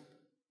disonantes,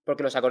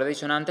 porque los acordes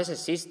disonantes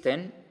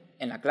existen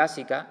en la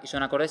clásica y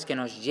son acordes que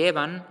nos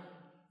llevan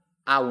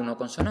a uno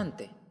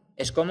consonante.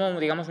 Es como,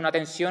 digamos, una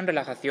tensión,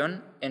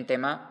 relajación en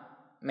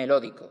tema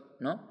melódico,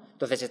 ¿no?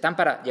 Entonces están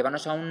para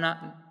llevarnos a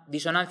una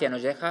disonancia,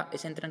 nos deja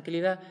esa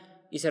intranquilidad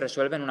y se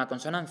resuelve en una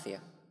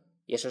consonancia.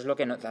 Y eso es lo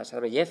que nos da esa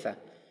belleza.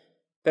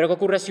 ¿Pero qué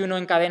ocurre si uno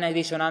encadena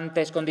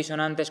disonantes con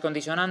disonantes con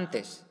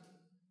disonantes?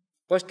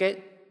 Pues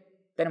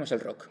que tenemos el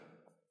rock.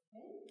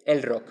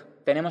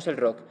 Tenemos el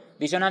rock.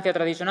 Disonancia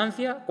tras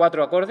disonancia,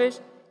 4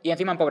 acordes y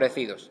encima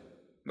empobrecidos,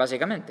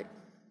 básicamente.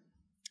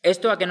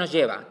 ¿Esto a qué nos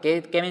lleva?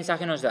 ¿Qué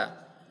mensaje nos da?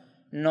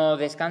 No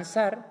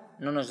descansar,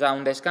 no nos da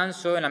un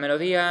descanso en la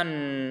melodía,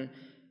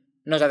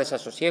 nos da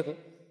desasosiego,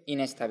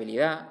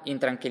 inestabilidad,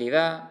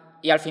 intranquilidad,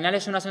 y al final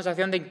es una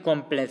sensación de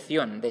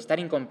incompleción, de estar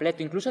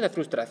incompleto, incluso de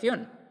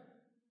frustración.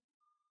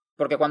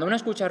 Porque cuando uno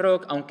escucha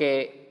rock,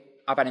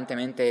 aunque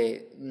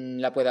aparentemente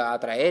la pueda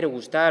atraer o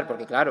gustar,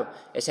 porque claro,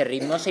 ese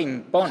ritmo se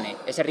impone,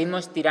 ese ritmo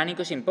es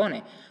tiránico y se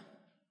impone,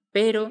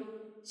 pero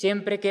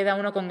siempre queda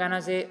uno con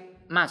ganas de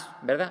más,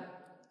 ¿verdad?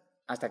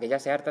 Hasta que ya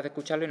se harta de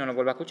escucharlo y no lo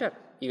vuelve a escuchar.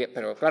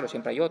 Pero claro,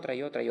 siempre hay otra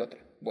y otra y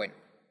otra. Bueno,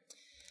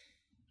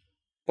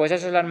 pues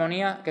eso es la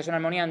armonía, que es una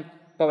armonía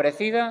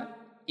empobrecida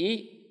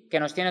y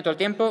que nos tiene todo el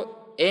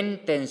tiempo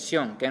en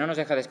tensión, que no nos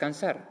deja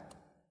descansar.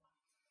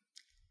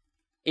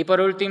 Y por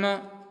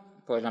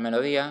último, pues la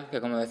melodía, que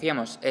como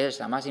decíamos es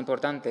la más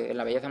importante en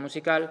la belleza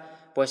musical,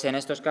 pues en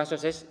estos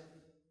casos es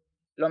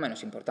lo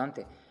menos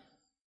importante.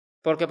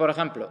 Porque, por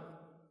ejemplo,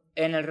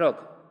 en el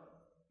rock,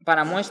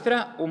 para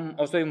muestra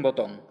os doy un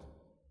botón.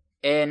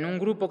 En un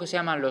grupo que se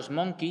llama Los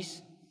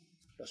Monkeys,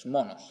 los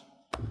monos,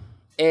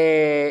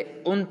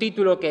 un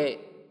título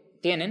que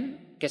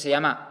tienen, que se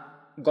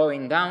llama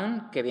Going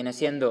Down, que viene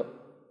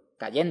siendo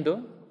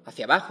cayendo,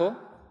 hacia abajo.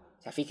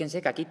 O sea,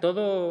 fíjense que aquí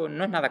todo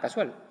no es nada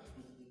casual.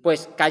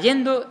 Pues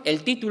cayendo,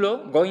 el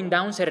título, Going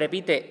Down, se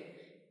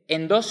repite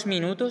en 2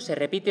 minutos, se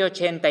repite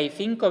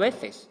 85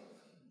 veces.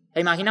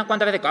 Imagina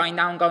cuántas veces, going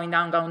down, going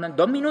down, going down,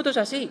 2 minutos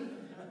así.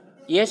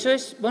 Y eso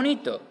es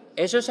bonito,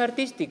 eso es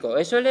artístico,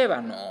 eso eleva.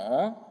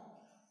 No.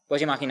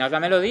 Pues imaginaos la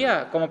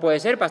melodía, ¿cómo puede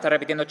ser para estar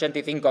repitiendo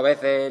 85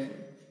 veces?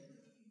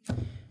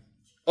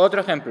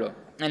 Otro ejemplo,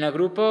 en el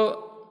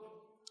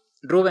grupo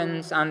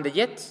Rubens and the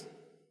Jets,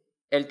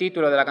 el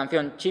título de la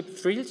canción Cheap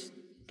Thrills,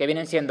 que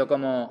vienen siendo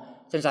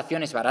como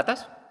sensaciones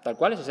baratas, tal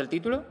cual, ese es el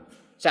título.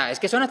 O sea, es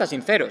que son hasta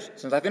sinceros,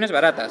 sensaciones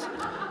baratas.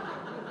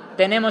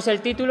 Tenemos el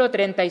título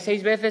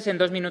 36 veces en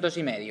 2 minutos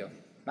y medio.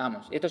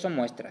 Vamos, estos son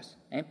muestras,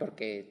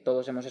 porque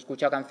todos hemos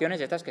escuchado canciones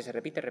de estas que se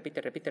repite,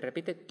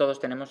 todos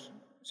tenemos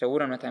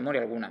seguro en nuestra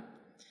memoria alguna.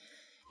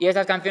 Y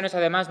estas canciones,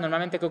 además,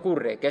 normalmente, ¿qué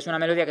ocurre? Que es una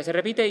melodía que se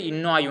repite y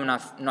no hay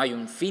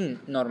un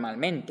fin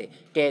normalmente.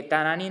 Que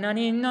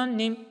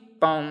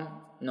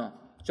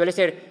no. Suele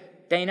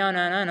ser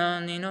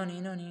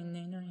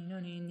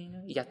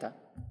y ya está.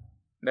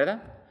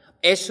 ¿Verdad?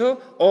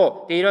 Eso,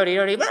 o y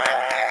ahí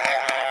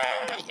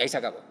se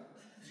acabó.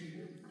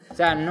 O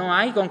sea, no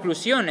hay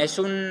conclusión, es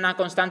una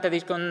constante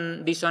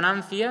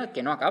disonancia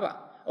que no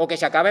acaba. O que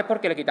se acabe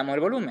porque le quitamos el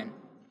volumen.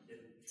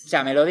 O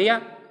sea,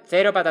 melodía,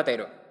 cero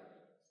patatero.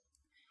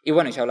 Y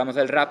bueno, y si hablamos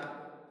del rap,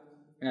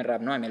 en el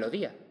rap no hay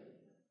melodía,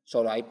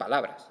 solo hay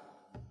palabras.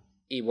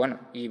 Y bueno,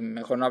 y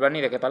mejor no hablar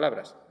ni de qué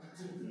palabras.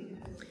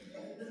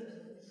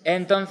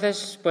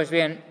 Entonces, pues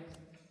bien,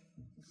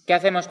 ¿qué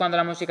hacemos cuando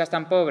la música es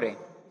tan pobre?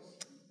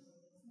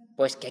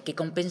 Pues que hay que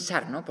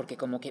compensar, ¿no? Porque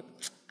como que,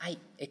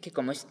 es que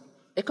como es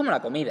como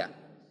la comida.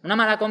 Una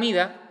mala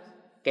comida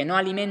que no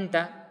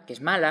alimenta, que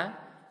es mala,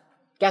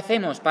 ¿qué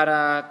hacemos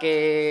para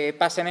que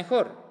pase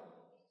mejor?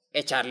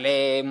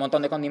 Echarle un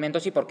montón de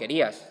condimentos y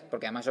porquerías,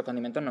 porque además los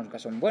condimentos nunca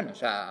son buenos. O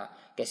sea,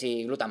 que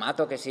si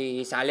glutamato, que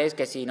si sales,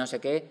 que si no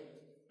sé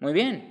qué. Muy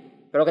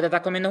bien, pero lo que te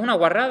estás comiendo es una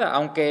guarrada,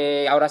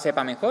 aunque ahora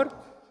sepa mejor.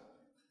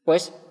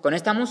 Pues con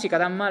esta música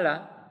tan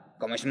mala,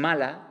 como es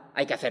mala,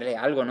 hay que hacerle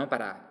algo, ¿no?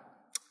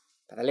 Para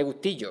darle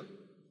gustillo.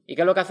 ¿Y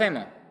qué es lo que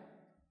hacemos?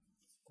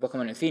 Pues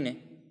como en el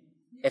cine.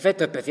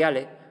 Efectos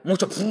especiales,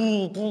 muchos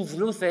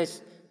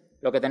luces,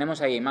 lo que tenemos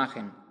ahí,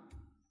 imagen.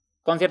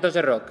 Conciertos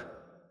de rock.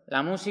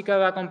 La música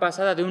va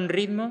compasada de un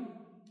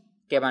ritmo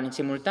que van en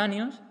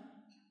simultáneos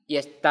y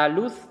esta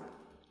luz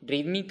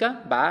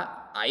rítmica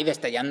va ahí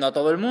destellando a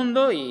todo el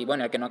mundo y,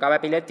 bueno, el que no acaba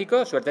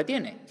epiléptico, suerte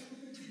tiene.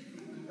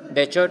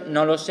 De hecho,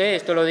 no lo sé,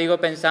 esto lo digo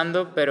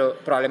pensando, pero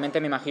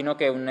probablemente me imagino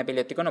que un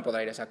epiléptico no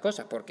podrá ir a esas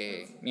cosas,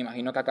 porque me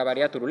imagino que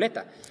acabaría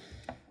turuleta.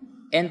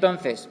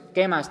 Entonces,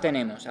 ¿qué más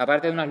tenemos?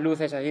 Aparte de unas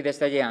luces así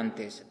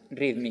destelleantes,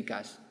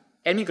 rítmicas.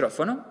 El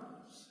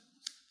micrófono.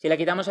 Si le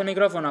quitamos el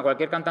micrófono a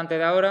cualquier cantante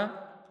de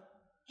ahora...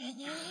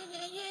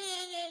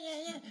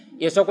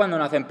 Y eso cuando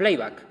no hacen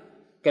playback,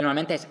 que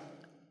normalmente es...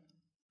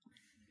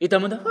 Y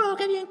todo el mundo, ¡oh,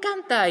 qué bien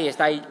canta! Y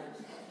está ahí.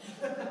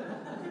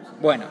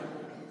 Bueno,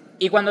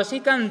 y cuando sí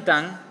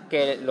cantan,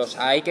 que los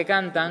hay que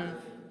cantan,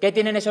 ¿qué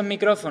tienen esos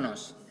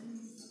micrófonos?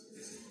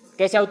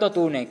 Que si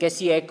autotune, que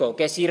si eco,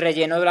 que si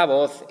relleno de la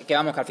voz, que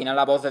vamos, que al final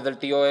la voz del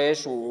tío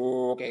es...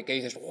 que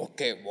dices, ¡oh,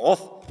 qué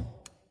voz!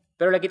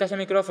 Pero le quitas el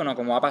micrófono,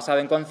 como ha pasado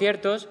en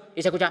conciertos,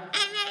 y se escucha...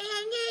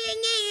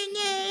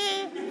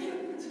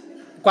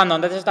 Cuando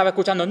antes estaba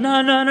escuchando...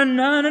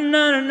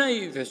 y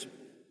dices...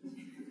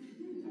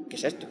 ¿qué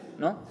es esto?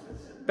 ¿No?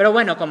 Pero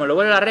bueno, como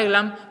luego lo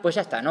arreglan, pues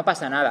ya está, no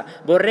pasa nada.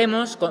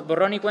 Borremos,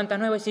 borrón y cuenta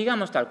nueva y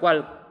sigamos tal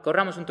cual,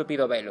 corramos un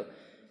tupido velo.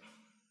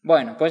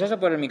 Bueno, pues eso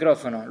por el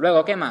micrófono.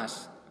 Luego, ¿qué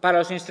más? Para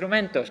los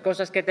instrumentos,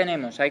 cosas que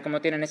tenemos, ahí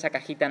como tienen esa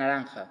cajita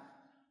naranja.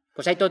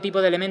 Pues hay todo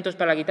tipo de elementos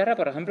para la guitarra,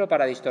 por ejemplo,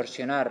 para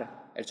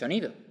distorsionar el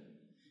sonido.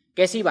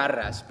 Que si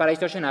barras, para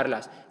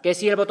distorsionarlas. Que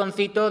si el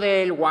botoncito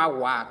del guau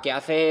guau, que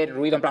hace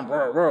ruido en plan...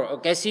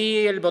 Que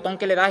si el botón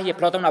que le das y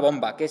explota una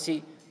bomba. Que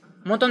si...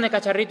 un montón de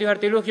cacharritos y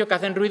artilugios que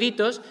hacen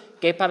ruiditos,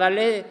 que es para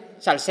darle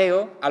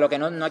salseo a lo que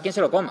no hay quien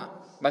se lo coma,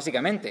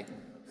 básicamente.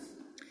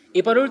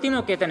 Y por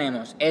último, ¿qué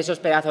tenemos? Esos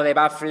pedazos de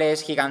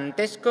baffles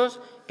gigantescos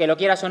que lo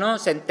quieras o no,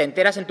 te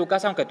enteras en tu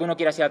casa aunque tú no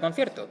quieras ir al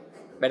concierto,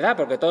 ¿verdad?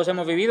 Porque todos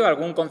hemos vivido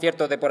algún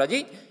concierto de por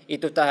allí y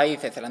tú estás ahí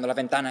cerrando las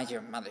ventanas y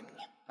yo, madre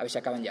mía, a ver si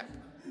acaban ya,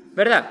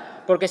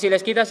 ¿verdad? Porque si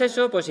les quitas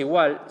eso, pues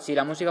igual, si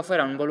la música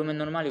fuera a un volumen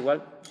normal,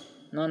 igual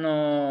no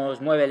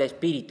nos mueve el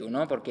espíritu,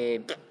 ¿no?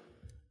 Porque...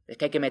 es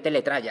que hay que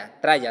meterle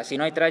tralla. Si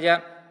no hay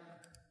tralla,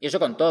 y eso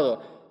con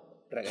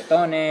todo,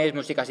 reggaetones,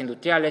 músicas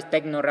industriales,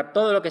 techno, rap,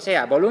 todo lo que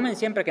sea, volumen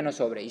siempre que no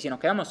sobre. Y si nos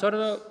quedamos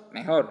sordos,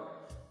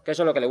 mejor, que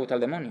eso es lo que le gusta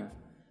al demonio.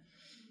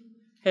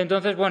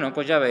 Entonces, bueno,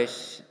 pues ya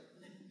ves,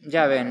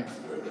 ya ven.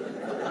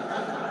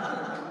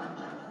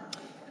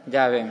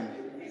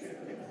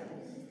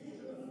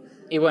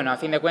 Y bueno, a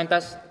fin de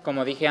cuentas,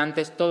 como dije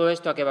antes, todo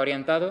esto a qué va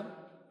orientado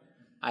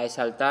a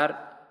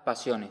exaltar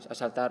pasiones, a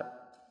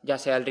exaltar ya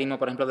sea el ritmo,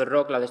 por ejemplo, del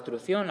rock, la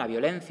destrucción, la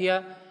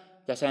violencia,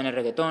 ya sea en el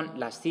reggaetón,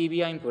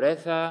 lascivia,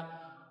 impureza,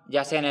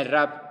 ya sea en el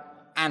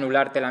rap,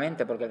 anularte la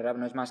mente, porque el rap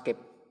no es más que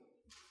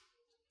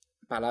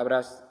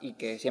palabras y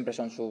que siempre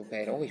son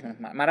súper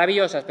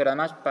maravillosas, pero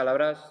además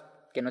palabras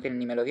que no tienen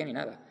ni melodía ni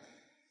nada.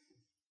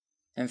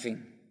 En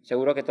fin,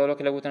 seguro que todos los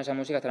que les gustan esa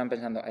música estarán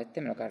pensando, a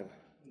este me lo cargo,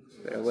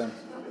 pero bueno.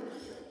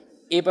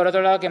 Y por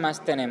otro lado, ¿qué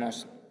más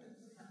tenemos?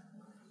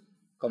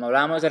 Como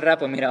hablábamos del rap,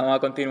 pues mira, vamos a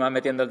continuar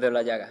metiendo el dedo en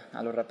la llaga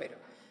a los raperos.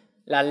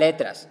 Las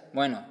letras,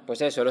 bueno,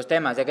 pues eso, los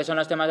temas. ¿De qué son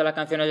los temas de las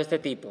canciones de este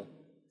tipo?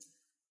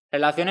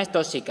 Relaciones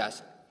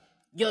tóxicas.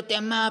 Yo te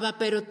amaba,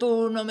 pero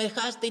tú no me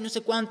dejaste y no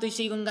sé cuánto y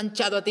sigo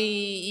enganchado a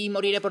ti y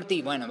moriré por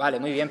ti. Bueno, vale,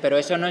 muy bien, pero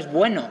eso no es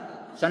bueno.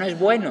 Eso no es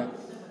bueno.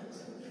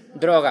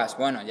 Drogas,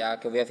 bueno, ya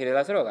que voy a decir de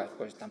las drogas,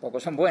 pues tampoco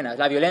son buenas.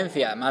 La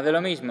violencia, más de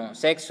lo mismo.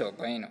 Sexo,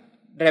 bueno.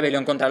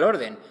 Rebelión contra el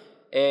orden.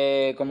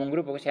 Como un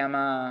grupo que se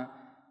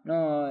llama...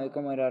 no,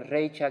 ¿cómo era?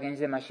 Rage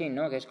Against the Machine,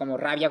 ¿no? Que es como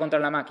rabia contra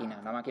la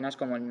máquina. La máquina es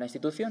como una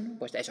institución.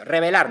 Pues eso,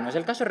 rebelarnos.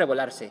 El caso es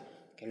rebelarse,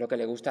 que es lo que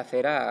le gusta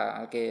hacer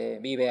al que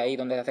vive ahí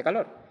donde hace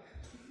calor.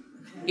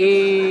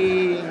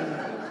 Y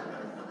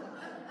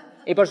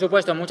por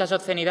supuesto, muchas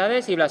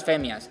obscenidades y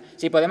blasfemias.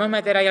 Si podemos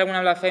meter ahí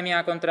alguna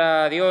blasfemia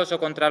contra Dios o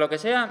contra lo que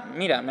sea,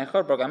 mira,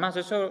 mejor, porque además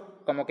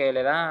eso como que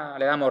le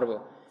da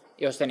morbo.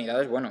 Y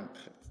obscenidades, bueno,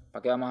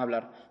 ¿para qué vamos a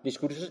hablar?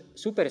 Discursos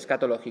súper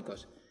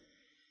escatológicos.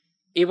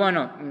 Y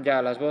bueno,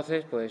 ya las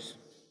voces, pues,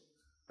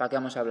 ¿para qué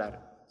vamos a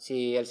hablar?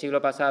 Si el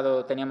siglo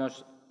pasado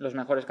teníamos los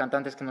mejores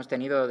cantantes que hemos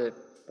tenido, de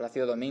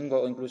Plácido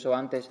Domingo o incluso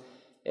antes,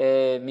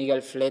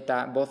 Miguel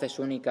Fleta, voces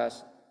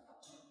únicas,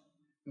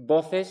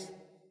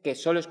 que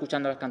solo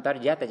escuchándolas cantar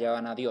ya te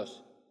llevaban a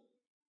Dios.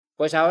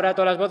 Pues ahora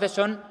todas las voces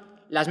son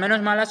Las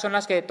menos malas son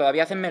las que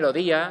todavía hacen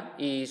melodía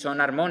y son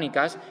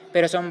armónicas,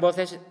 pero son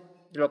voces,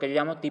 lo que yo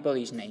llamo tipo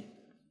Disney,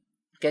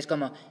 que es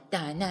como...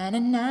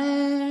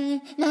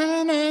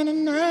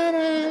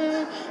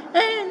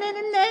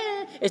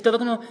 Es todo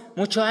como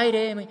mucho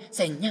aire.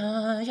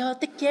 Señor, yo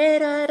te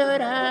quiero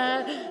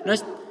adorar. No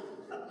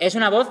es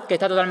una voz que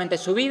está totalmente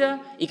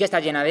subida y que está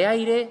llena de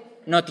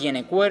aire, no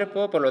tiene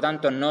cuerpo, por lo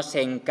tanto no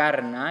se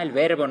encarna, el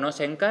verbo no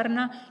se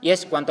encarna y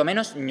es cuanto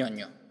menos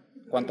ñoño,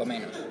 cuanto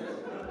menos.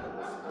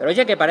 Pero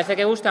oye, que parece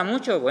que gusta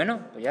mucho,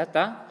 bueno, pues ya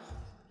está.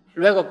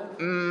 Luego,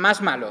 más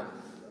malo,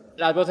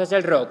 las voces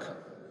del rock,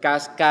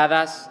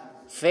 cascadas,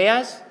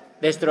 feas,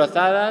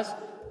 destrozadas,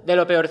 de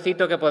lo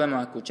peorcito que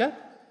podemos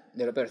escuchar,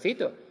 de lo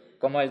peorcito.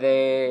 Como el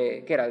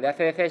de, ¿qué era? El de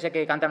ACDC ese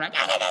que canta una...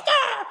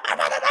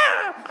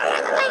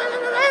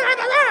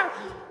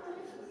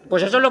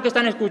 Pues eso es lo que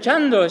están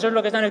escuchando,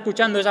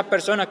 esas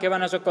personas que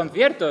van a esos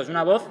conciertos,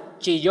 una voz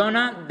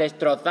chillona,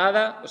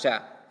 destrozada, o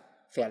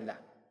sea, fealdad,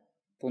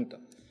 punto.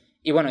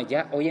 Y bueno,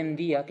 ya hoy en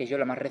día, que yo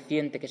lo más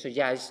reciente, que eso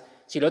ya es,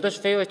 si lo otro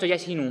es feo, esto ya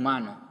es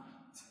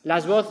inhumano.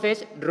 Las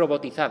voces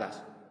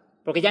robotizadas,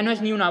 porque ya no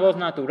es ni una voz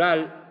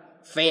natural,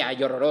 fea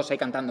y horrorosa y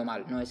cantando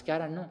mal, no, es que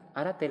ahora no,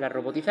 ahora te la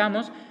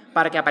robotizamos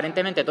para que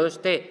aparentemente todo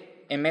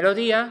esté en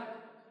melodía,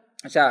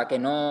 o sea, que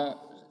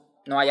no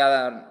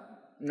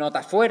haya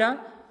notas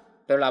fuera,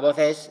 pero la voz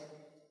es,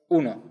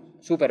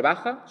 súper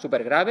baja,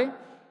 súper grave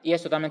y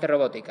es totalmente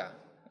robótica.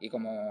 Y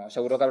como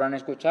seguro que habrán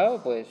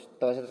escuchado, pues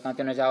todas estas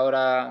canciones de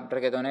ahora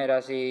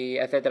reggaetoneras y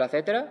etcétera,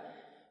 etcétera,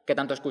 que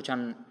tanto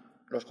escuchan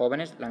los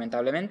jóvenes,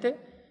 lamentablemente,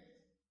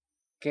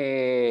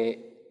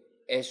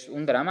 que es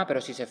un drama, pero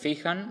si se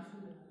fijan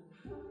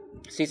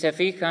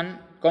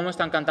cómo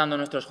están cantando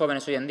nuestros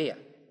jóvenes hoy en día,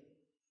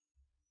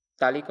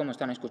 tal y como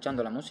están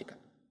escuchando la música.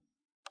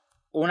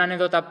 Una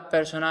anécdota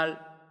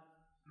personal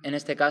en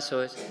este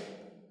caso es,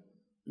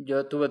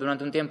 yo tuve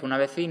durante un tiempo una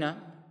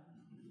vecina,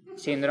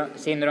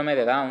 síndrome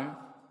de Down,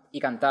 y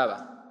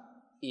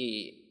cantaba.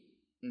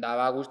 Y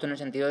daba gusto en el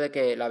sentido de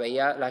que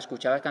la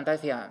escuchabas cantar y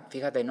decía,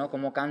 fíjate, ¿no?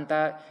 Cómo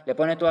canta, le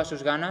pone todas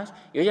sus ganas.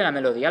 Y oye, la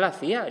melodía la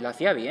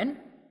hacía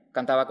bien.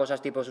 Cantaba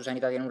cosas tipo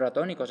Susanita tiene un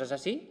ratón y cosas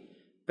así.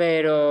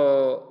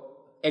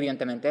 Pero,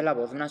 evidentemente, la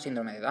voz de una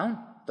síndrome de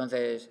Down.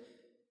 Entonces,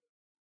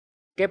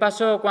 ¿qué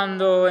pasó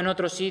cuando en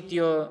otro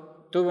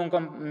sitio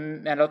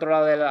al otro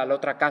lado de la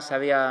otra casa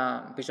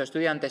había un piso de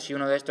estudiantes y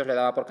uno de estos le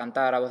daba por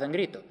cantar a voz en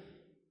grito?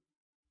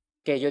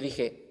 Que yo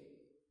dije,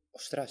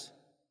 ostras,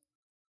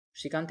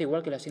 sí canta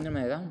igual que la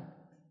síndrome de Down.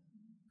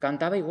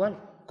 Cantaba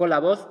igual, con la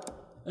voz...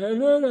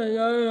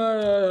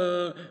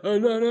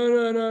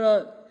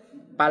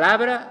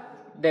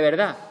 Palabra de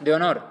verdad, de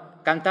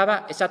honor.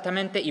 Cantaba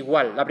exactamente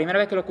igual. La primera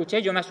vez que lo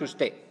escuché yo me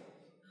asusté.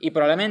 Y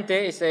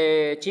probablemente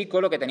ese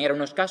chico lo que tenía eran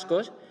unos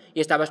cascos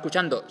y estaba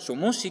escuchando su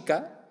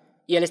música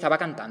y él estaba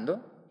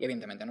cantando. Y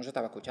evidentemente no se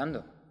estaba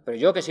escuchando. Pero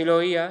yo que sí lo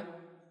oía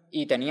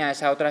y tenía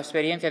esa otra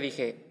experiencia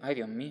dije, ay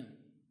Dios mío.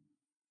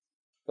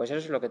 Pues eso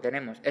es lo que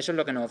tenemos, eso es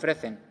lo que nos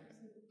ofrecen.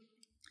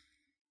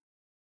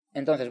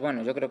 Entonces,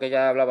 bueno, yo creo que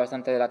ya he hablado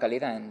bastante de la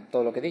calidad en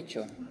todo lo que he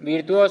dicho.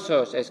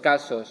 Virtuosos,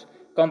 escasos.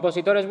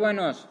 Compositores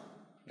buenos,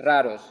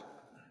 raros.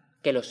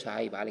 Que los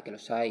hay, vale, que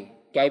los hay.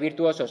 Que hay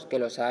virtuosos, que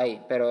los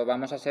hay. Pero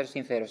vamos a ser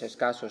sinceros,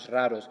 escasos,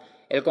 raros.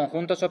 El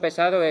conjunto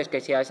sopesado es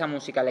que si a esa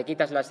música le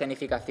quitas la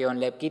escenificación,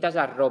 le quitas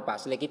las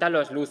ropas, le quitas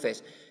las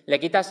luces, le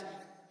quitas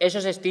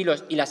esos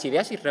estilos y las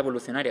ideas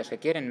revolucionarias que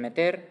quieren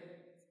meter...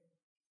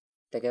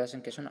 te quedas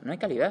en que eso no hay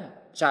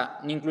calidad. O sea,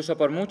 ni incluso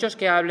por muchos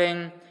que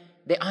hablen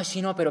de,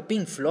 sí, no, pero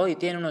Pink Floyd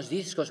tiene unos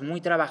discos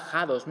muy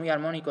trabajados, muy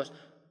armónicos.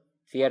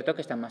 Cierto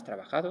que están más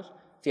trabajados,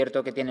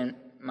 cierto que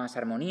tienen más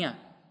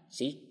armonía,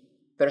 sí.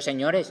 Pero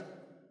señores,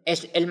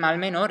 es el mal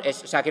menor,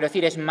 quiero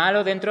decir, es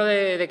malo dentro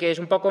de que es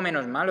un poco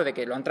menos malo, de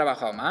que lo han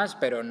trabajado más,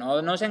 pero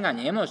no nos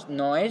engañemos,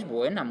 no es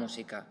buena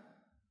música.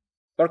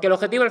 Porque el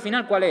objetivo al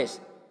final, ¿cuál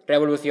es?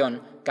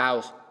 Revolución,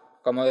 caos.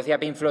 Como decía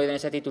Pink Floyd en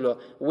ese título,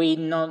 we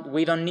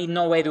don't need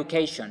no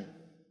education.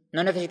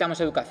 No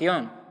necesitamos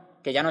educación,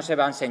 que ya no se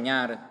va a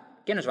enseñar.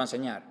 ¿Quién nos va a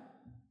enseñar?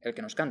 El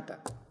que nos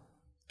canta,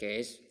 que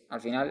es,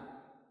 al final,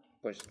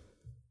 pues,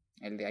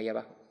 el de ahí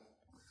abajo.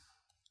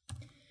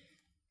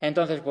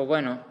 Entonces, pues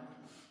bueno,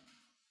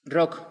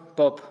 rock,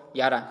 pop,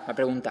 y ahora la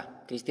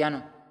pregunta,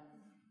 ¿cristiano?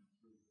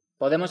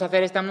 ¿Podemos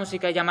hacer esta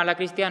música y llamarla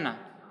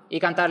cristiana? Y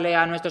cantarle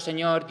a nuestro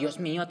Señor, Dios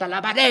mío, te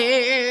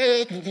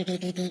alabaré.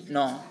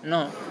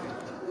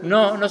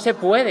 No se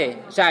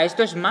puede. O sea,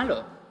 esto es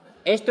malo.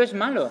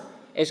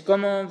 Es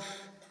como...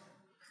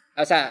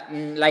 O sea,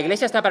 la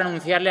Iglesia está para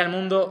anunciarle al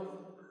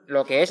mundo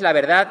lo que es la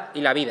verdad y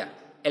la vida.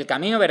 El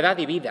camino, verdad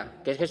y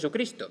vida, que es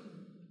Jesucristo.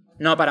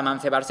 No para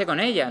mancebarse con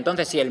ella.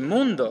 Entonces, si el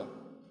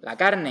mundo, la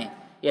carne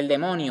y el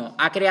demonio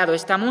ha creado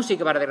esta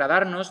música para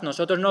degradarnos,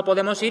 nosotros no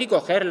podemos ir y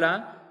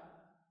cogerla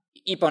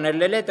y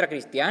ponerle letra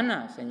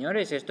cristiana.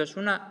 Señores, esto es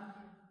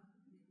una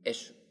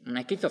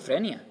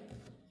esquizofrenia.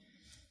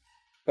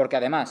 Porque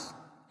además...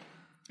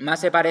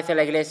 más se parece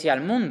la Iglesia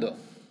al mundo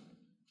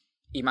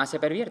y más se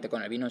pervierte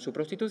con el vino de su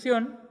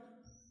prostitución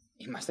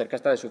y más cerca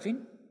está de su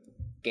fin.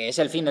 que es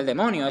el fin del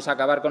demonio, es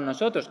acabar con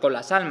nosotros, con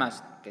las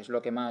almas, que es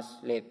lo que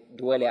más le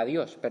duele a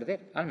Dios,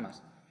 perder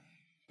almas.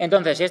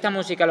 Entonces, si esta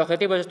música, el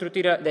objetivo es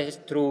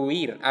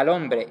destruir al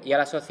hombre y a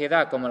la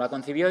sociedad como la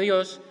concibió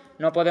Dios,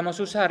 no podemos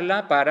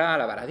usarla para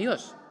alabar a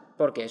Dios,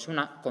 porque es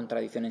una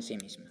contradicción en sí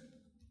misma.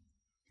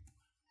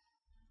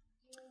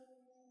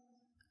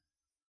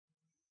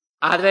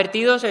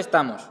 Advertidos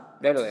estamos,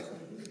 ya lo dejo.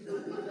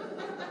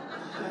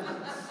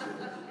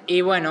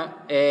 Y bueno,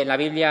 en la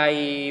Biblia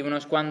hay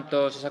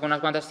se sacan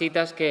unas cuantas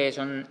citas que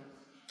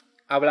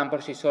hablan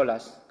por sí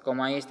solas,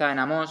 como ahí está en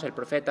Amós, el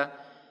profeta,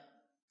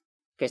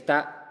 que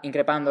está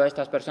increpando a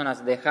estas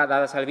personas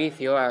dadas al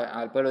vicio,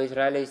 al pueblo de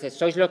Israel, y dice: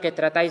 sois lo que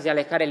tratáis de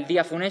alejar el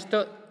día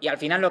funesto y al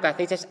final lo que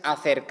hacéis es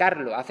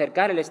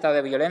acercar el estado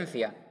de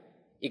violencia.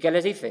 ¿Y qué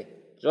les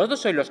dice?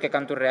 Vosotros sois los que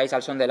canturreáis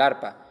al son del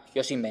arpa y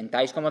os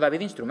inventáis como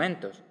David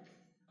instrumentos.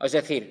 Es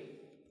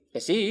decir, que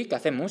sí, que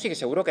hacen música, y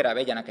seguro que era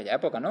bella en aquella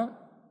época,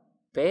 ¿no?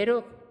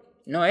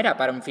 Pero no era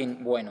para un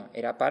fin bueno,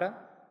 era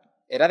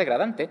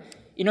degradante.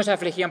 Y no se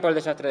afligían por el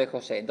desastre de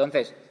José.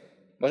 Entonces,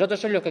 vosotros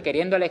sois los que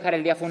queriendo alejar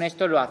el día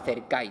funesto lo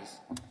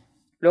acercáis.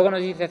 Luego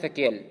nos dice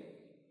Ezequiel,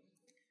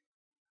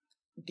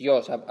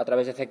 Dios a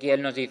través de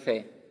Ezequiel nos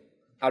dice,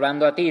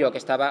 hablando a Tiro, que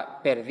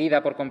estaba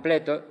perdida por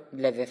completo,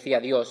 les decía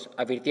Dios,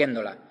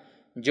 advirtiéndola: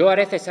 yo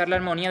haré cesar la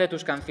armonía de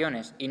tus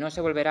canciones y no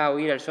se volverá a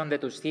oír el son de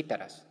tus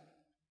cítaras.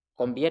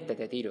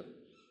 Conviértete, Tiro.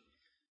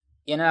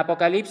 Y en el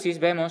Apocalipsis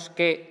vemos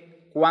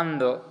que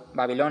cuando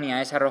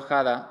Babilonia es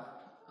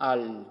arrojada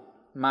al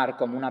mar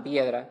como una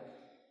piedra,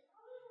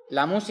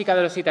 la música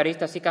de los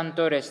citaristas y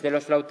cantores, de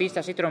los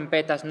flautistas y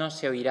trompetas, no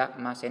se oirá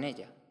más en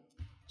ella.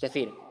 Es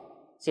decir,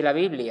 si la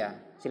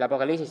Biblia, si el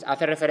Apocalipsis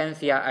hace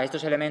referencia a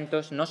estos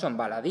elementos, no son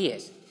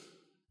baladíes.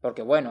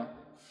 Porque, bueno,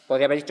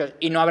 podría haber dicho: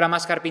 y no habrá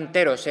más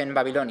carpinteros en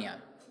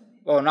Babilonia,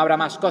 o no habrá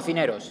más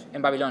cocineros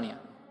en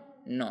Babilonia.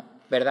 No,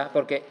 ¿verdad?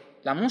 Porque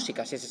la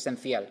música sí es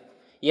esencial.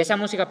 Y esa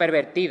música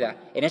pervertida,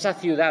 en esa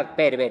ciudad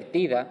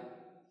pervertida,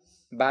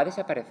 va a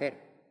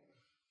desaparecer.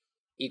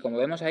 Y como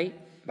vemos ahí,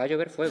 va a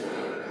llover fuego.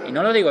 Y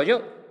no lo digo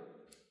yo,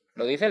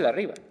 lo dice el de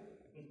arriba.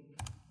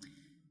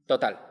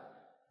 Total.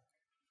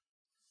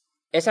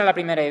 Esa es la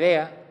primera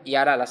idea, y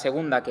ahora la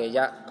segunda, que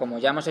ya, como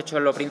ya hemos hecho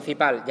lo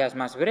principal, ya es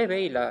más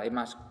breve y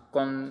más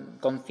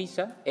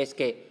concisa, es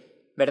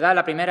que, ¿verdad?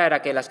 La primera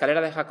era que la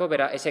escalera de Jacob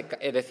era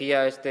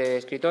decía este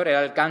escritor,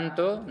 era el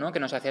canto, ¿no?, que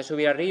nos hacía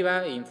subir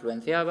arriba e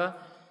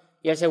influenciaba.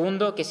 Y el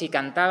segundo, que si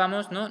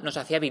cantábamos, ¿no?, nos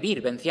hacía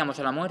vivir, vencíamos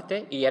a la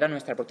muerte y era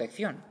nuestra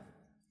protección.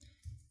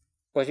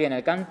 Pues bien,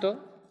 el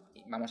canto,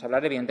 vamos a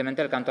hablar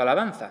evidentemente del canto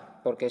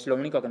alabanza, porque es lo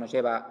único que nos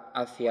lleva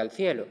hacia el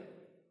cielo.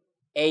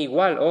 E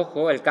igual,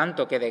 ojo, el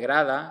canto que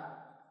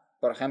degrada,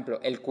 por ejemplo,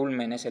 el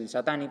culmen es el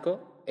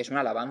satánico, es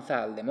una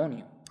alabanza al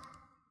demonio.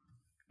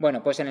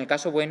 Bueno, pues en el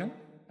caso bueno,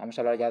 vamos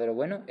a hablar ya de lo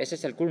bueno, ese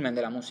es el culmen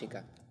de la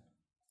música,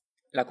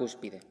 la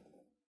cúspide.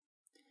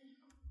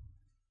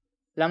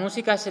 La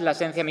música es la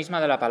esencia misma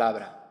de la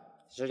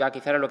palabra. Eso ya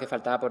quizá era lo que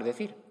faltaba por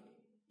decir.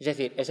 Es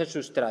decir, es el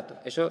sustrato.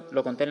 Eso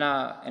lo conté en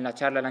la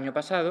charla el año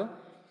pasado,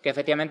 que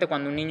efectivamente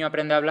cuando un niño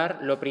aprende a hablar,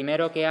 lo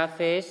primero que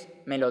hace es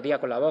melodía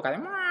con la boca,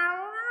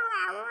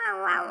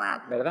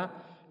 ¿verdad?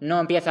 No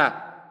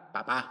empieza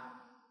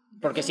papá,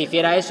 porque si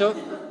hiciera eso,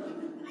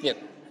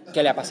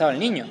 ¿qué le ha pasado al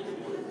niño?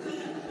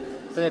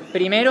 Entonces,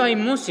 primero hay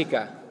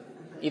música,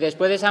 y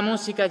después de esa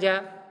música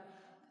ya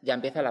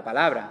empieza la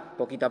palabra,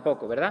 poquito a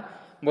poco, ¿verdad?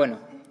 Bueno,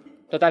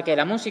 total, que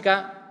la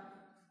música,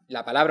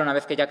 la palabra, una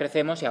vez que ya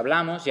crecemos y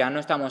hablamos, ya no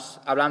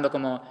estamos hablando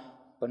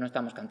como, pues no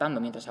estamos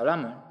cantando mientras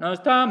hablamos. No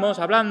estamos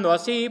hablando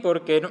así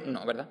porque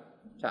no, ¿verdad?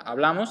 O sea,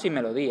 hablamos sin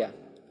melodía.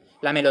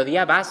 La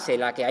melodía base,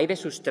 la que hay de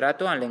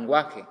sustrato al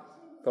lenguaje,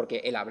 porque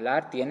el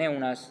hablar tiene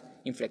unas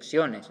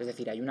inflexiones, es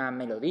decir, hay una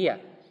melodía,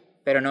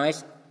 pero no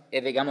es,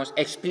 digamos,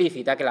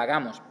 explícita que la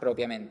hagamos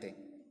propiamente.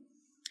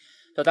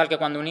 Total, que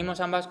cuando unimos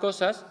ambas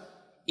cosas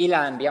y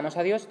la enviamos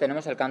a Dios,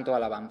 tenemos el canto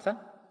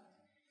alabanza.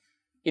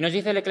 Y nos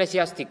dice el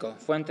eclesiástico,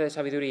 fuente de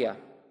sabiduría: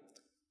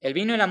 el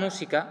vino y la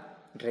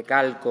música,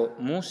 recalco,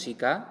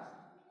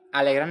 música,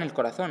 alegran el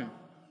corazón.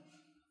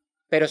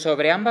 Pero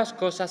sobre ambas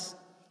cosas,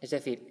 es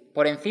decir,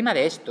 por encima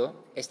de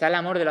esto, está el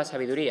amor de la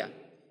sabiduría,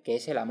 que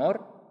es el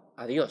amor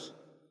a Dios.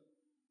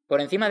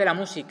 Por encima de la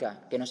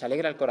música, que nos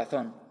alegra el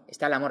corazón,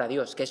 está el amor a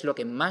Dios, que es lo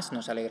que más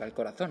nos alegra el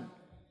corazón.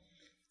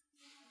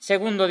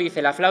 Segundo,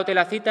 dice, la flauta y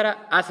la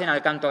cítara hacen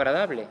al canto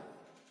agradable.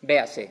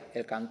 Véase,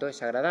 el canto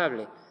es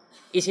agradable.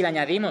 Y si le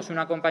añadimos un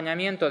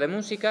acompañamiento de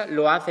música,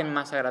 lo hacen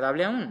más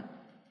agradable aún.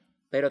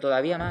 Pero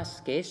todavía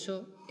más que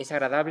eso, es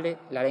agradable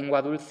la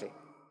lengua dulce.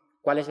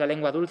 ¿Cuál es la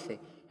lengua dulce?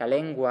 La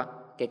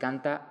lengua que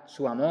canta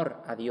su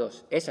amor a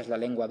Dios. Esa es la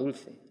lengua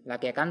dulce, la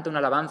que canta una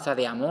alabanza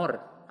de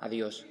amor a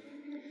Dios.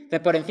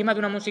 Entonces, por encima de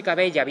una música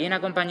bella, bien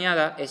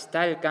acompañada,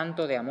 está el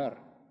canto de amor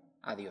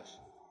a Dios.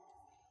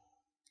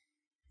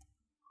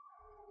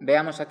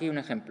 Veamos aquí un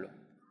ejemplo.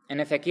 En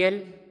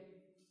Ezequiel,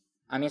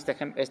 a mí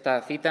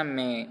esta cita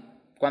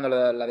cuando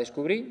la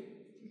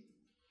descubrí,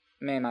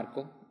 me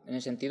marcó, en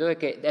el sentido de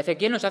que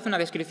Ezequiel nos hace una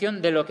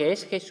descripción de lo que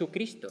es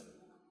Jesucristo.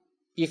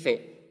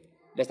 Dice,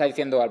 le está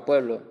diciendo al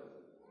pueblo,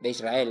 de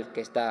Israel,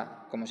 que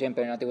está, como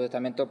siempre en el Antiguo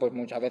Testamento, pues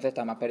muchas veces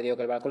está más perdido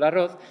que el barco del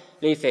arroz,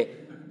 le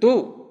dice,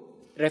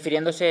 tú,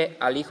 refiriéndose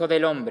al Hijo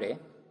del Hombre,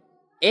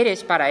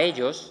 eres para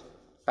ellos,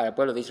 para el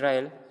pueblo de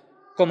Israel,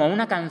 como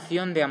una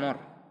canción de amor,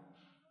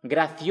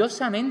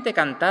 graciosamente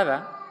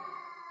cantada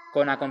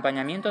con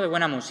acompañamiento de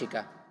buena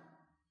música.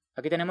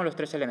 Aquí tenemos los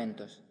 3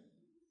 elementos.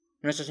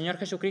 Nuestro Señor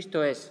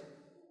Jesucristo es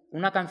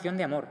una canción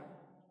de amor,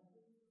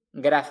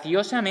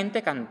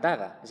 graciosamente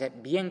cantada, o sea,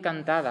 bien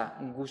cantada,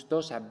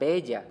 gustosa,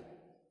 bella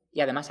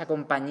y además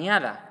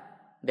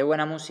acompañada de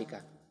buena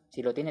música,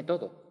 si lo tiene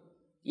todo.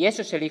 Y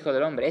eso es el Hijo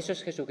del Hombre, eso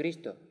es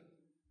Jesucristo,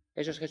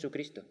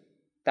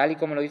 tal y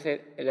como lo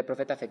dice el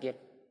profeta Ezequiel.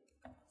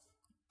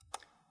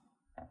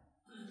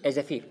 Es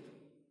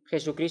decir,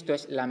 Jesucristo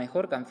es la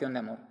mejor canción de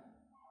amor.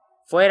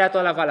 Fuera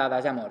todas las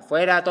baladas de amor,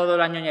 fuera toda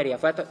la ñoñería,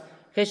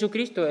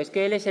 Jesucristo es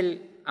que Él es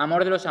el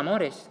amor de los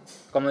amores,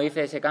 como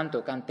dice ese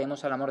canto,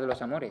 cantemos al amor de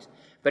los amores.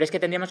 Pero es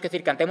que tendríamos que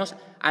decir, cantemos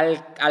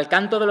al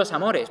canto de los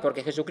amores,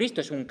 porque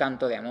Jesucristo es un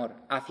canto de amor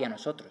hacia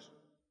nosotros.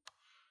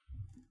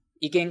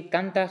 ¿Y quien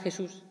canta a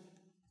Jesús?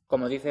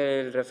 Como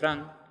dice el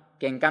refrán,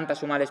 quien canta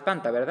su mal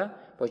espanta,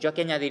 ¿verdad? Pues yo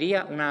aquí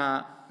añadiría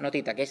una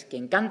notita, que es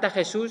quien canta a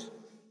Jesús,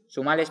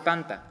 su mal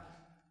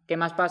espanta. ¿Qué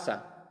más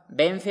pasa?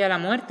 Vence a la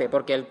muerte,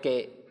 porque el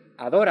que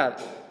adora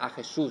a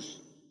Jesús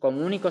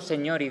como único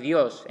Señor y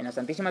Dios en la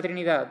Santísima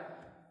Trinidad,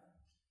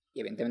 y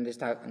evidentemente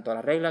está en todas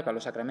las reglas, para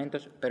los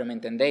sacramentos, pero me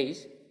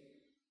entendéis,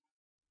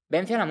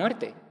 vence a la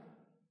muerte,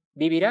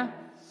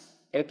 vivirá.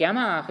 El que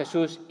ama a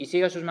Jesús y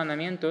sigue sus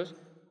mandamientos,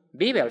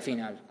 vive al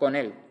final con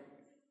Él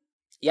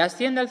y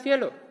asciende al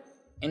cielo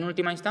en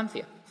última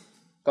instancia,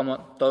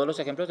 como todos los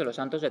ejemplos de los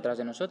santos detrás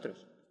de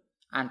nosotros,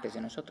 antes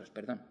de nosotros.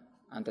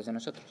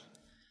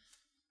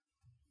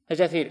 Es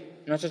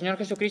decir, nuestro Señor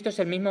Jesucristo es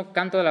el mismo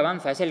canto de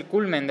alabanza, es el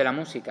culmen de la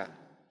música.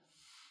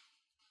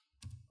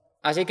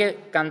 Así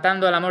que,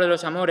 cantando el amor de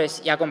los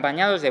amores y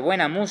acompañados de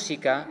buena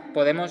música,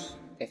 podemos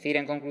decir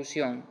en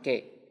conclusión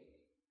que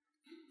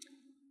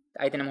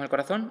ahí tenemos el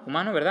corazón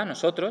humano, ¿verdad?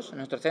 Nosotros,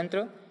 nuestro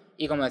centro,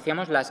 y como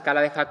decíamos, la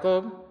escala de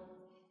Jacob,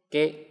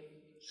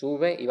 que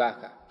sube y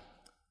baja.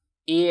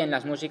 Y en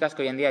las músicas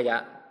que hoy en día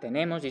ya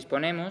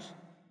disponemos,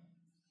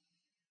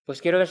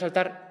 pues quiero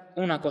resaltar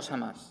una cosa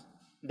más.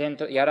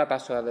 Y ahora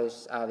paso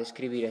a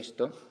describir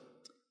esto,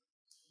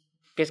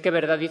 que es que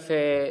verdad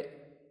dice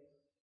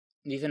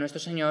nuestro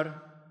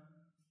Señor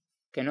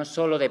que no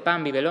solo de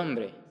pan vive el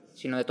hombre,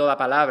 sino de toda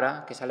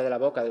palabra que sale de la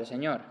boca del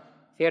Señor,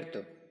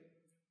 ¿cierto?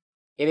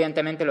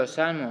 Evidentemente los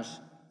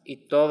salmos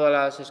y todas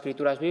las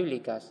escrituras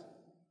bíblicas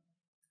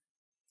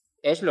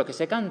es lo que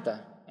se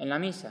canta en la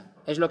misa,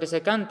 es lo que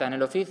se canta en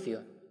el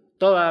oficio.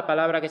 Toda la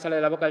palabra que sale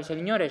de la boca del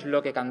Señor es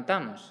lo que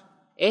cantamos.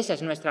 Esa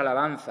es nuestra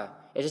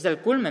alabanza, ese es el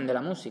culmen de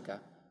la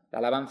música, la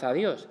alabanza a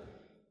Dios.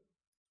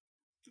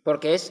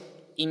 Porque es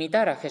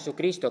imitar a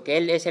Jesucristo, que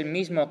Él es el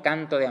mismo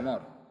canto de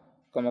amor.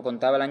 Como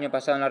contaba el año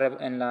pasado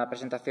en la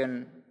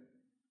presentación,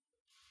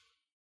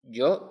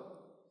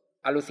 yo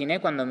aluciné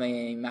cuando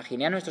me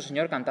imaginé a nuestro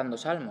Señor cantando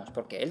salmos,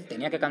 porque Él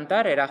tenía que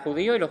cantar, era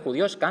judío y los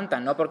judíos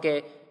cantan, no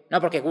porque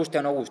guste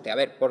o no guste,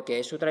 porque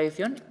es su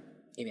tradición,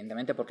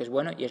 evidentemente porque es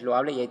bueno y es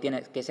loable y ahí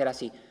tiene que ser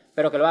así,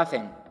 pero que lo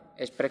hacen,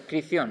 es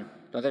prescripción.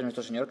 Entonces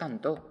nuestro Señor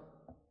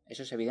cantó,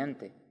 eso es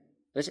evidente.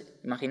 Entonces,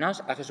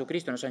 imaginaos a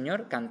Jesucristo, nuestro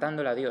Señor,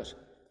 cantándole a Dios.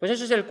 Pues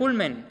eso es el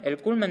culmen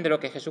de lo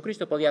que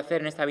Jesucristo podía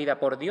hacer en esta vida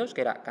por Dios, que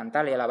era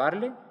cantarle y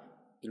alabarle,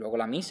 y luego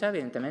la misa,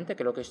 evidentemente,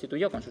 que lo que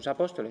instituyó con sus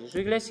apóstoles y su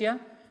iglesia,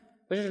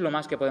 pues eso es lo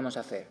más que podemos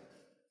hacer.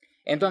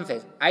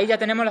 Entonces, ahí ya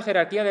tenemos la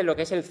jerarquía de lo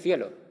que es el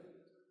cielo,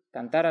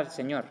 cantar al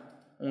Señor,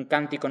 un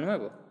cántico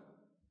nuevo.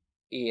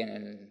 Y en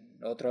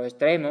el otro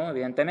extremo,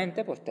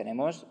 evidentemente, pues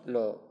tenemos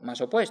lo más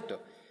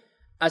opuesto.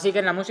 Así que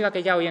en la música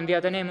que ya hoy en día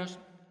tenemos,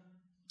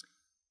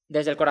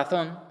 desde el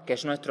corazón, que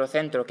es nuestro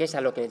centro, que es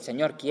a lo que el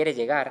Señor quiere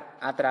llegar,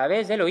 a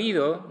través del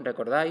oído,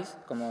 recordáis,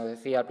 como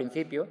decía al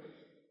principio,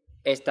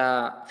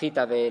 esta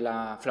cita de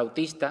la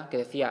flautista que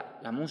decía,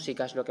 la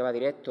música es lo que va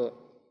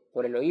directo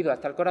por el oído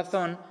hasta el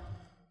corazón,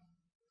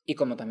 y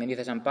como también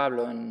dice San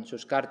Pablo en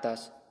sus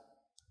cartas,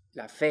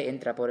 la fe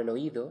entra por el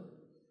oído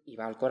y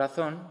va al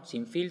corazón,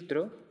 sin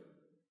filtro,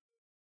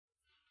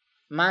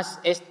 más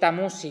esta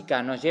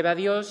música nos lleva a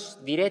Dios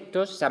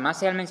directos, o sea, más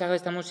sea el mensaje de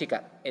esta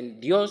música, el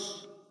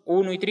Dios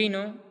uno y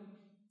trino,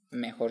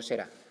 mejor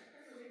será.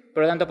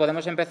 Por lo tanto,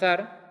 podemos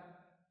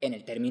empezar en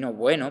el término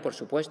bueno, por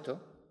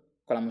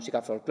supuesto, con la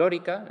música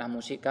folclórica, la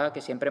música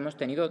que siempre hemos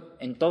tenido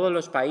en todos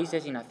los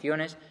países y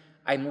naciones.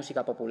 Hay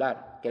música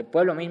popular, que el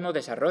pueblo mismo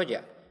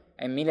desarrolla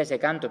en miles de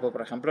cantos,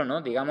 por ejemplo,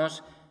 ¿no?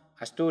 Digamos,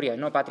 Asturias,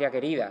 ¿no? Patria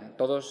querida,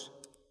 todos,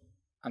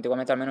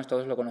 antiguamente al menos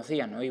todos lo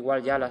conocían, ¿no?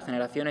 Igual ya las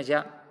generaciones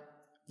ya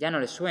no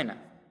les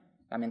suena,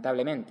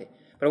 lamentablemente.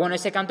 Pero bueno,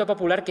 ese canto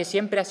popular que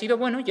siempre ha sido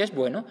bueno y es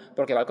bueno,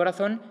 porque va al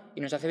corazón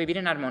y nos hace vivir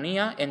en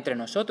armonía entre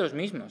nosotros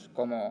mismos,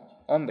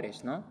 como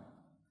hombres, ¿no?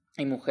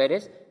 Y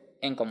mujeres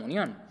en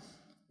comunión,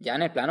 ya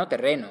en el plano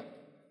terreno.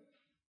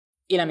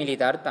 Y la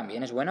militar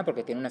también es buena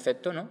porque tiene un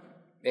efecto, ¿no?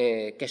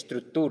 Que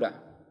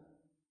estructura.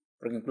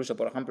 Porque incluso,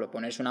 por ejemplo,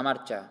 ponerse una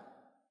marcha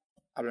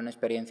hablo en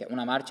experiencia,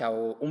 una marcha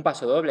o un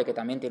paso doble que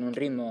también tiene un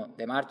ritmo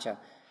de marcha,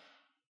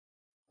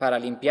 para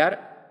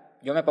limpiar,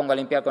 yo me pongo a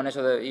limpiar con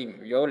eso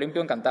y yo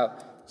limpio encantado.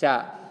 O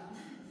sea,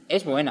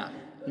 es buena,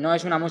 no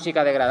es una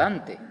música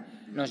degradante,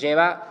 nos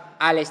lleva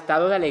al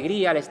estado de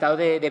alegría, al estado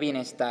de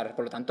bienestar,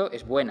 por lo tanto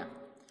es buena.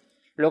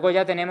 Luego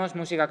ya tenemos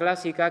música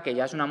clásica, que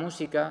ya es una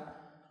música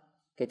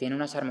que tiene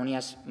unas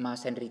armonías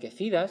más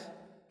enriquecidas,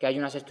 que hay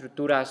unas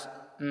estructuras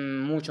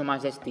mucho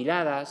más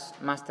destiladas,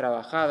 más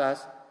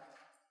trabajadas,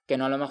 que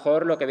no a lo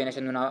mejor lo que viene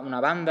siendo una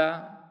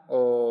banda,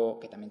 o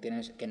que también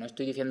tienes, que no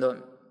estoy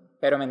diciendo,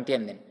 pero me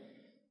entienden,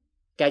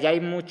 que allá hay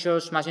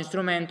muchos más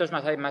instrumentos,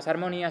 hay más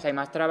armonías, hay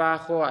más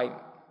trabajo,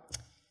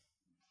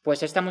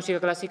 pues esta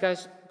música clásica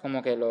es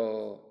como que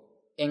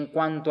en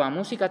cuanto a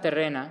música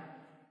terrena,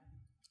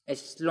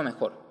 es lo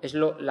mejor, es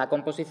la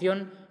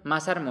composición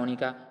más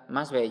armónica,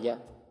 más bella.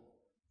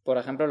 Por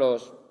ejemplo,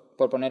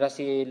 por poner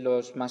así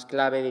los más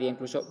clave, diría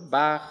incluso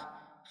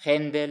Bach,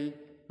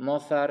 Händel,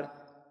 Mozart,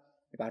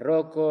 el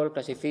barroco, el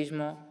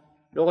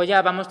clasicismo. Luego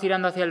ya vamos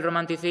tirando hacia el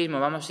romanticismo,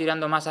 vamos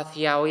tirando más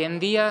hacia hoy en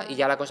día y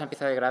ya la cosa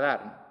empieza a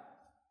degradar.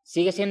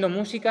 Sigue siendo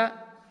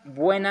música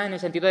buena en el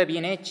sentido de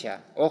bien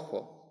hecha,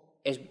 ojo,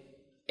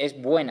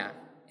 es buena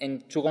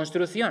en su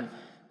construcción,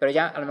 pero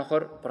ya a lo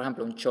mejor, por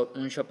ejemplo, un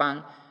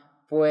Chopin,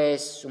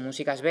 pues su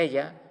música es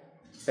bella,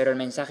 pero el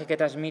mensaje que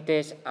transmite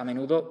es a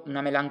menudo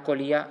una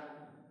melancolía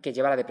que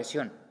lleva a la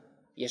depresión,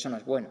 y eso no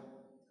es bueno.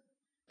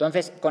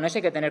 Entonces, con eso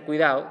hay que tener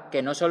cuidado,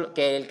 que no solo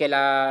que el que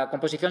la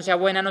composición sea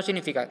buena no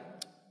significa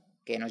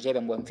que nos lleve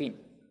a un buen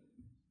fin.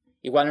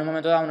 Igual en un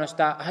momento dado uno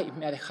está, ¡ay,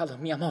 me ha dejado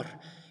mi amor!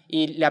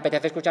 Y le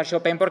apetece escuchar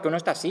Chopin porque uno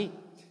está así.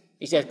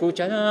 Y se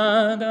escucha,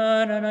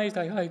 y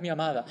está, ¡ay, mi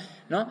amada!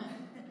 ¿No?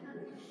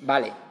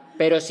 Vale,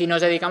 pero si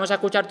nos dedicamos a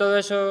escuchar todo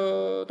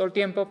eso todo el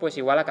tiempo, pues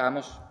igual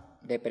acabamos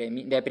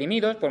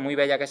deprimidos, por muy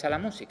bella que sea la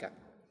música.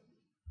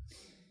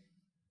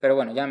 Pero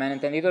bueno, ya me han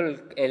entendido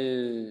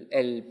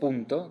el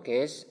punto,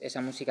 que es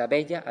esa música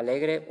bella,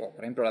 alegre, o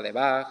por ejemplo la de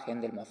Bach,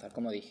 Händel, Mozart,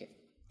 como dije.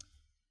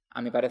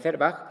 A mi parecer,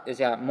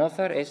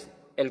 Mozart es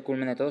el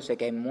culmen de todo. Sé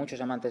que hay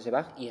muchos amantes de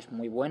Bach y es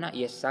muy buena,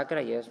 y es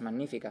sacra, y es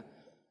magnífica.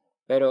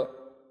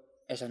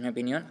 Pero esa es mi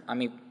opinión. A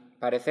mi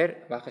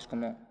parecer, Bach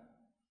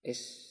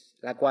es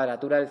la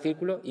cuadratura del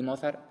círculo y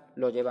Mozart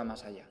lo lleva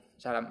más allá. O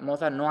sea,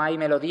 Mozart no hay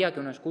melodía que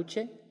uno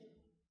escuche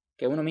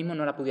que uno mismo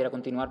no la pudiera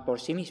continuar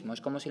por sí mismo.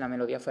 Es como si la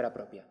melodía fuera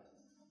propia.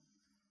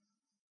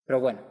 Pero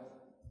bueno.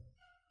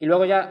 Y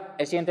luego ya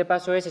el siguiente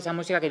paso es esa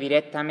música que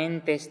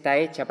directamente está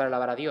hecha para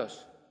alabar a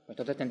Dios.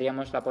 Entonces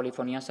tendríamos la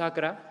polifonía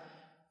sacra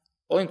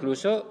o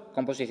incluso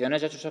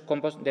composiciones de esos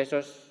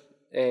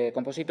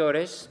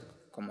compositores,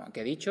 como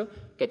que he dicho,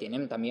 que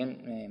tienen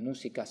también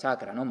música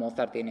sacra, ¿no?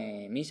 Mozart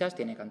tiene misas,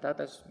 tiene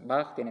cantatas,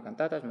 Bach tiene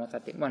cantatas,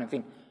 Mozart tiene... Bueno, en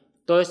fin,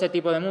 todo este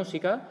tipo de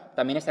música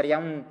también estaría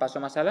un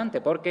paso más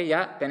adelante, porque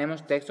ya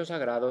tenemos texto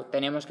sagrado,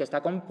 tenemos que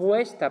está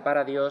compuesta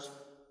para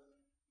Dios,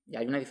 y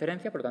hay una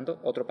diferencia, por lo tanto,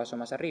 otro paso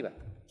más arriba.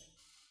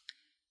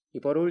 Y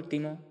por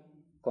último,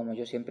 como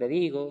yo siempre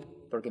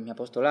digo, porque en mi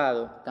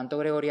apostolado, canto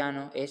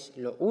gregoriano es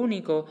lo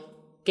único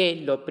que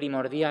lo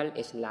primordial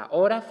es la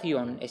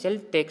oración, es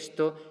el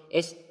texto,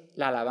 es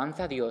la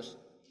alabanza a Dios.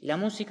 Y la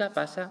música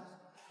pasa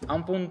a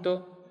un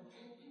punto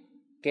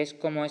que es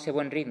como ese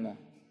buen ritmo,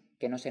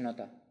 que no se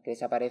nota, que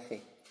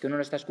desaparece, que uno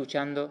lo está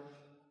escuchando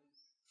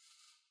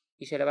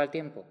y se le va el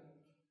tiempo.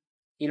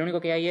 Y lo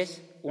único que hay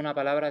es una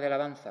palabra de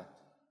alabanza.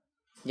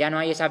 Ya no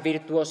hay esas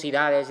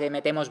virtuosidades de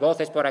metemos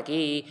voces por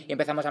aquí y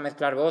empezamos a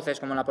mezclar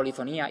voces como en la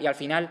polifonía, y al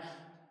final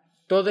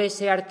todo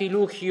ese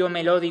artilugio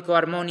melódico,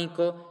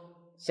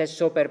 armónico, se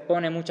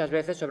superpone muchas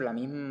veces sobre el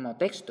mismo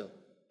texto,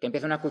 que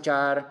empiezan a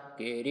escuchar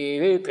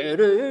y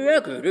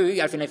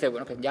al final dice,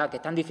 bueno, ¿qué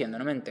están diciendo?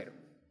 No me entero.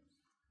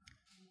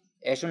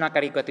 Es una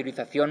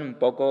caricaturización un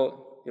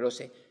poco, yo lo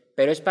sé,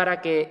 pero es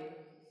para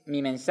que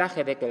mi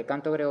mensaje de que el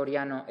canto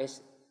gregoriano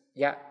es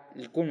ya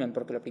el culmen,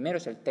 porque lo primero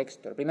es el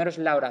texto, lo primero es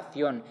la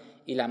oración,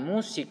 y la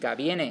música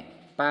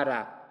viene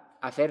para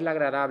hacerla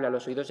agradable a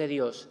los oídos de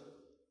Dios,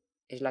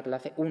 es la que la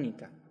hace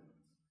única.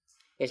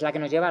 Es la que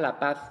nos lleva a la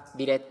paz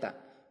directa,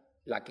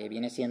 la que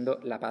viene siendo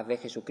la paz de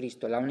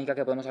Jesucristo, la única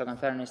que podemos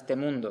alcanzar en este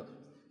mundo,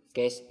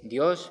 que es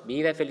Dios,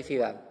 vida y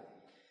felicidad.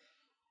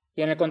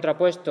 Y en el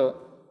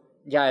contrapuesto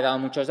ya he dado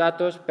muchos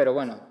datos, pero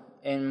bueno,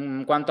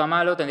 en cuanto a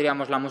malo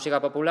tendríamos la música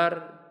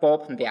popular,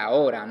 pop de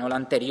ahora, no la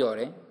anterior,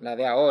 la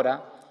de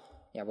ahora.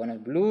 Ya bueno, el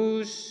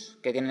blues,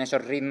 que tienen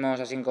esos ritmos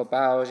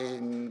asincopados,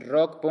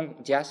 rock,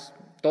 punk, jazz,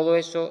 todo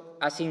eso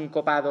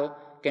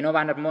asincopado, que no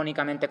van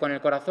armónicamente con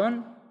el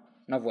corazón,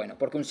 no es bueno.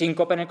 Porque un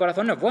síncope en el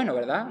corazón no es bueno,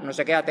 ¿verdad? No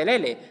se queda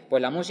telele.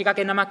 Pues la música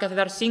que nada más que hace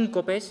dar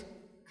síncopes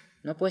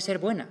no puede ser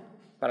buena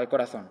para el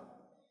corazón.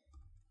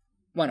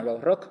 Bueno, luego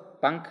rock,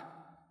 punk,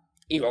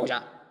 y luego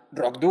ya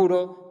rock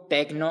duro,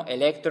 tecno,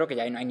 electro, que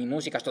ya no hay ni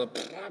música, es todo...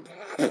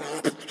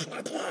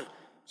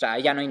 O sea,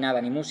 ahí ya no hay nada,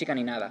 ni música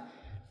ni nada.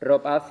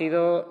 Rock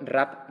ácido,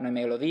 rap, no hay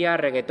melodía,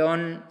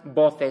 reggaetón,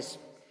 voces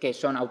que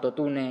son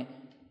autotune,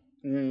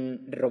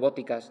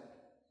 robóticas,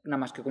 nada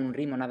más que con un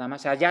ritmo, nada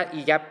más. O sea, ya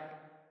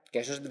que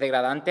eso es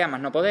degradante a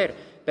más no poder.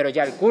 Pero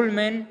ya el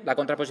culmen, la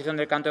contraposición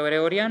del canto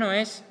gregoriano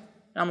es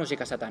la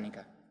música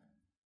satánica.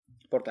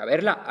 Porque a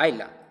verla,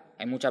 hayla.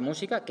 Hay mucha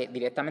música que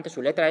directamente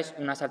su letra es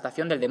una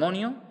exaltación del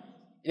demonio.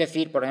 Es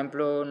decir, por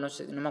ejemplo, no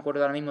me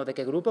acuerdo ahora mismo de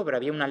qué grupo, pero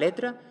había una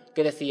letra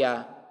que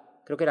decía,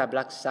 creo que era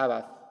Black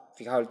Sabbath,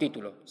 fijaos el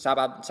título, el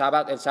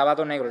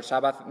sábado negro, el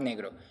Sabbath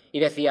negro. Y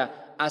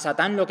decía, a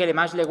Satán lo que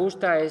más le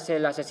gusta es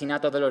el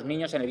asesinato de los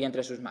niños en el vientre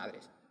de sus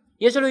madres.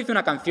 Y eso lo hizo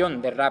una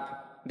canción de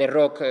rap, de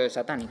rock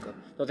satánico.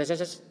 Entonces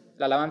esa es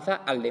la alabanza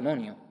al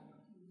demonio.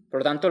 Por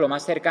lo tanto, lo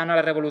más cercano a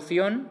la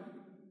revolución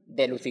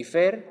de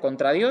Lucifer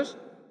contra Dios,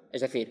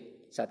 es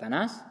decir,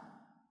 Satanás,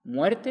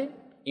 muerte,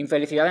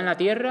 infelicidad en la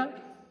tierra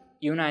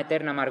y una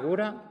eterna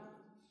amargura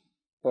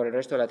por el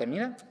resto de la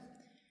eternidad.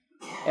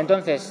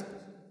 Entonces,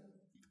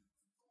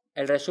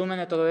 el resumen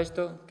de todo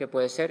esto, ¿qué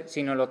puede ser?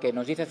 Sino lo que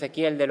nos dice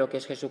Ezequiel de lo que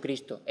es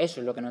Jesucristo. Eso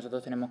es lo que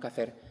nosotros tenemos que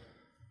hacer.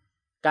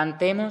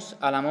 Cantemos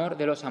al amor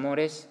de los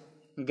amores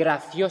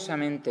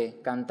graciosamente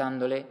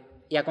cantándole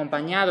y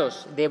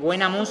acompañados de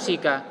buena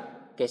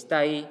música que está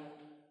ahí,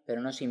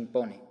 pero no se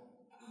impone.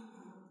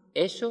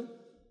 Eso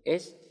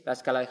es la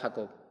escala de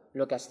Jacob,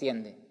 lo que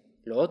asciende.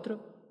 Lo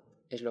otro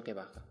es lo que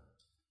baja.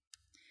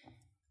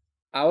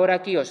 Ahora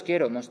aquí os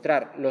quiero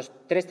mostrar los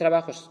 3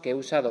 trabajos que he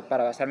usado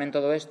para basarme en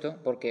todo esto,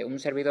 porque un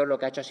servidor lo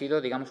que ha hecho ha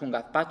sido, digamos, un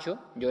gazpacho.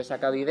 Yo he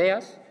sacado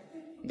ideas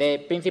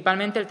de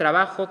principalmente el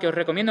trabajo que os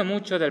recomiendo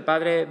mucho del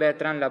padre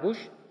Bertrand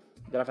Labouche,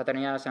 de la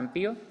Fraternidad de San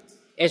Pío.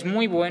 Es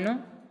muy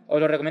bueno, os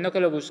lo recomiendo que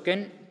lo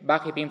busquen,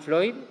 Bach y Pink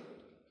Floyd,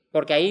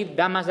 porque ahí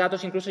da más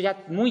datos incluso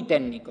ya muy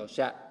técnicos. O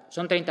sea,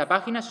 son 30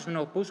 páginas, es un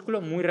opúsculo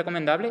muy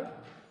recomendable,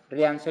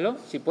 léanselo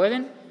si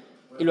pueden.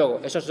 Y luego,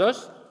 esos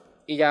 2,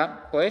 y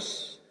ya,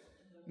 pues,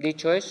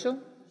 dicho eso,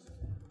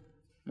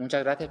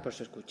 muchas gracias por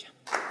su escucha.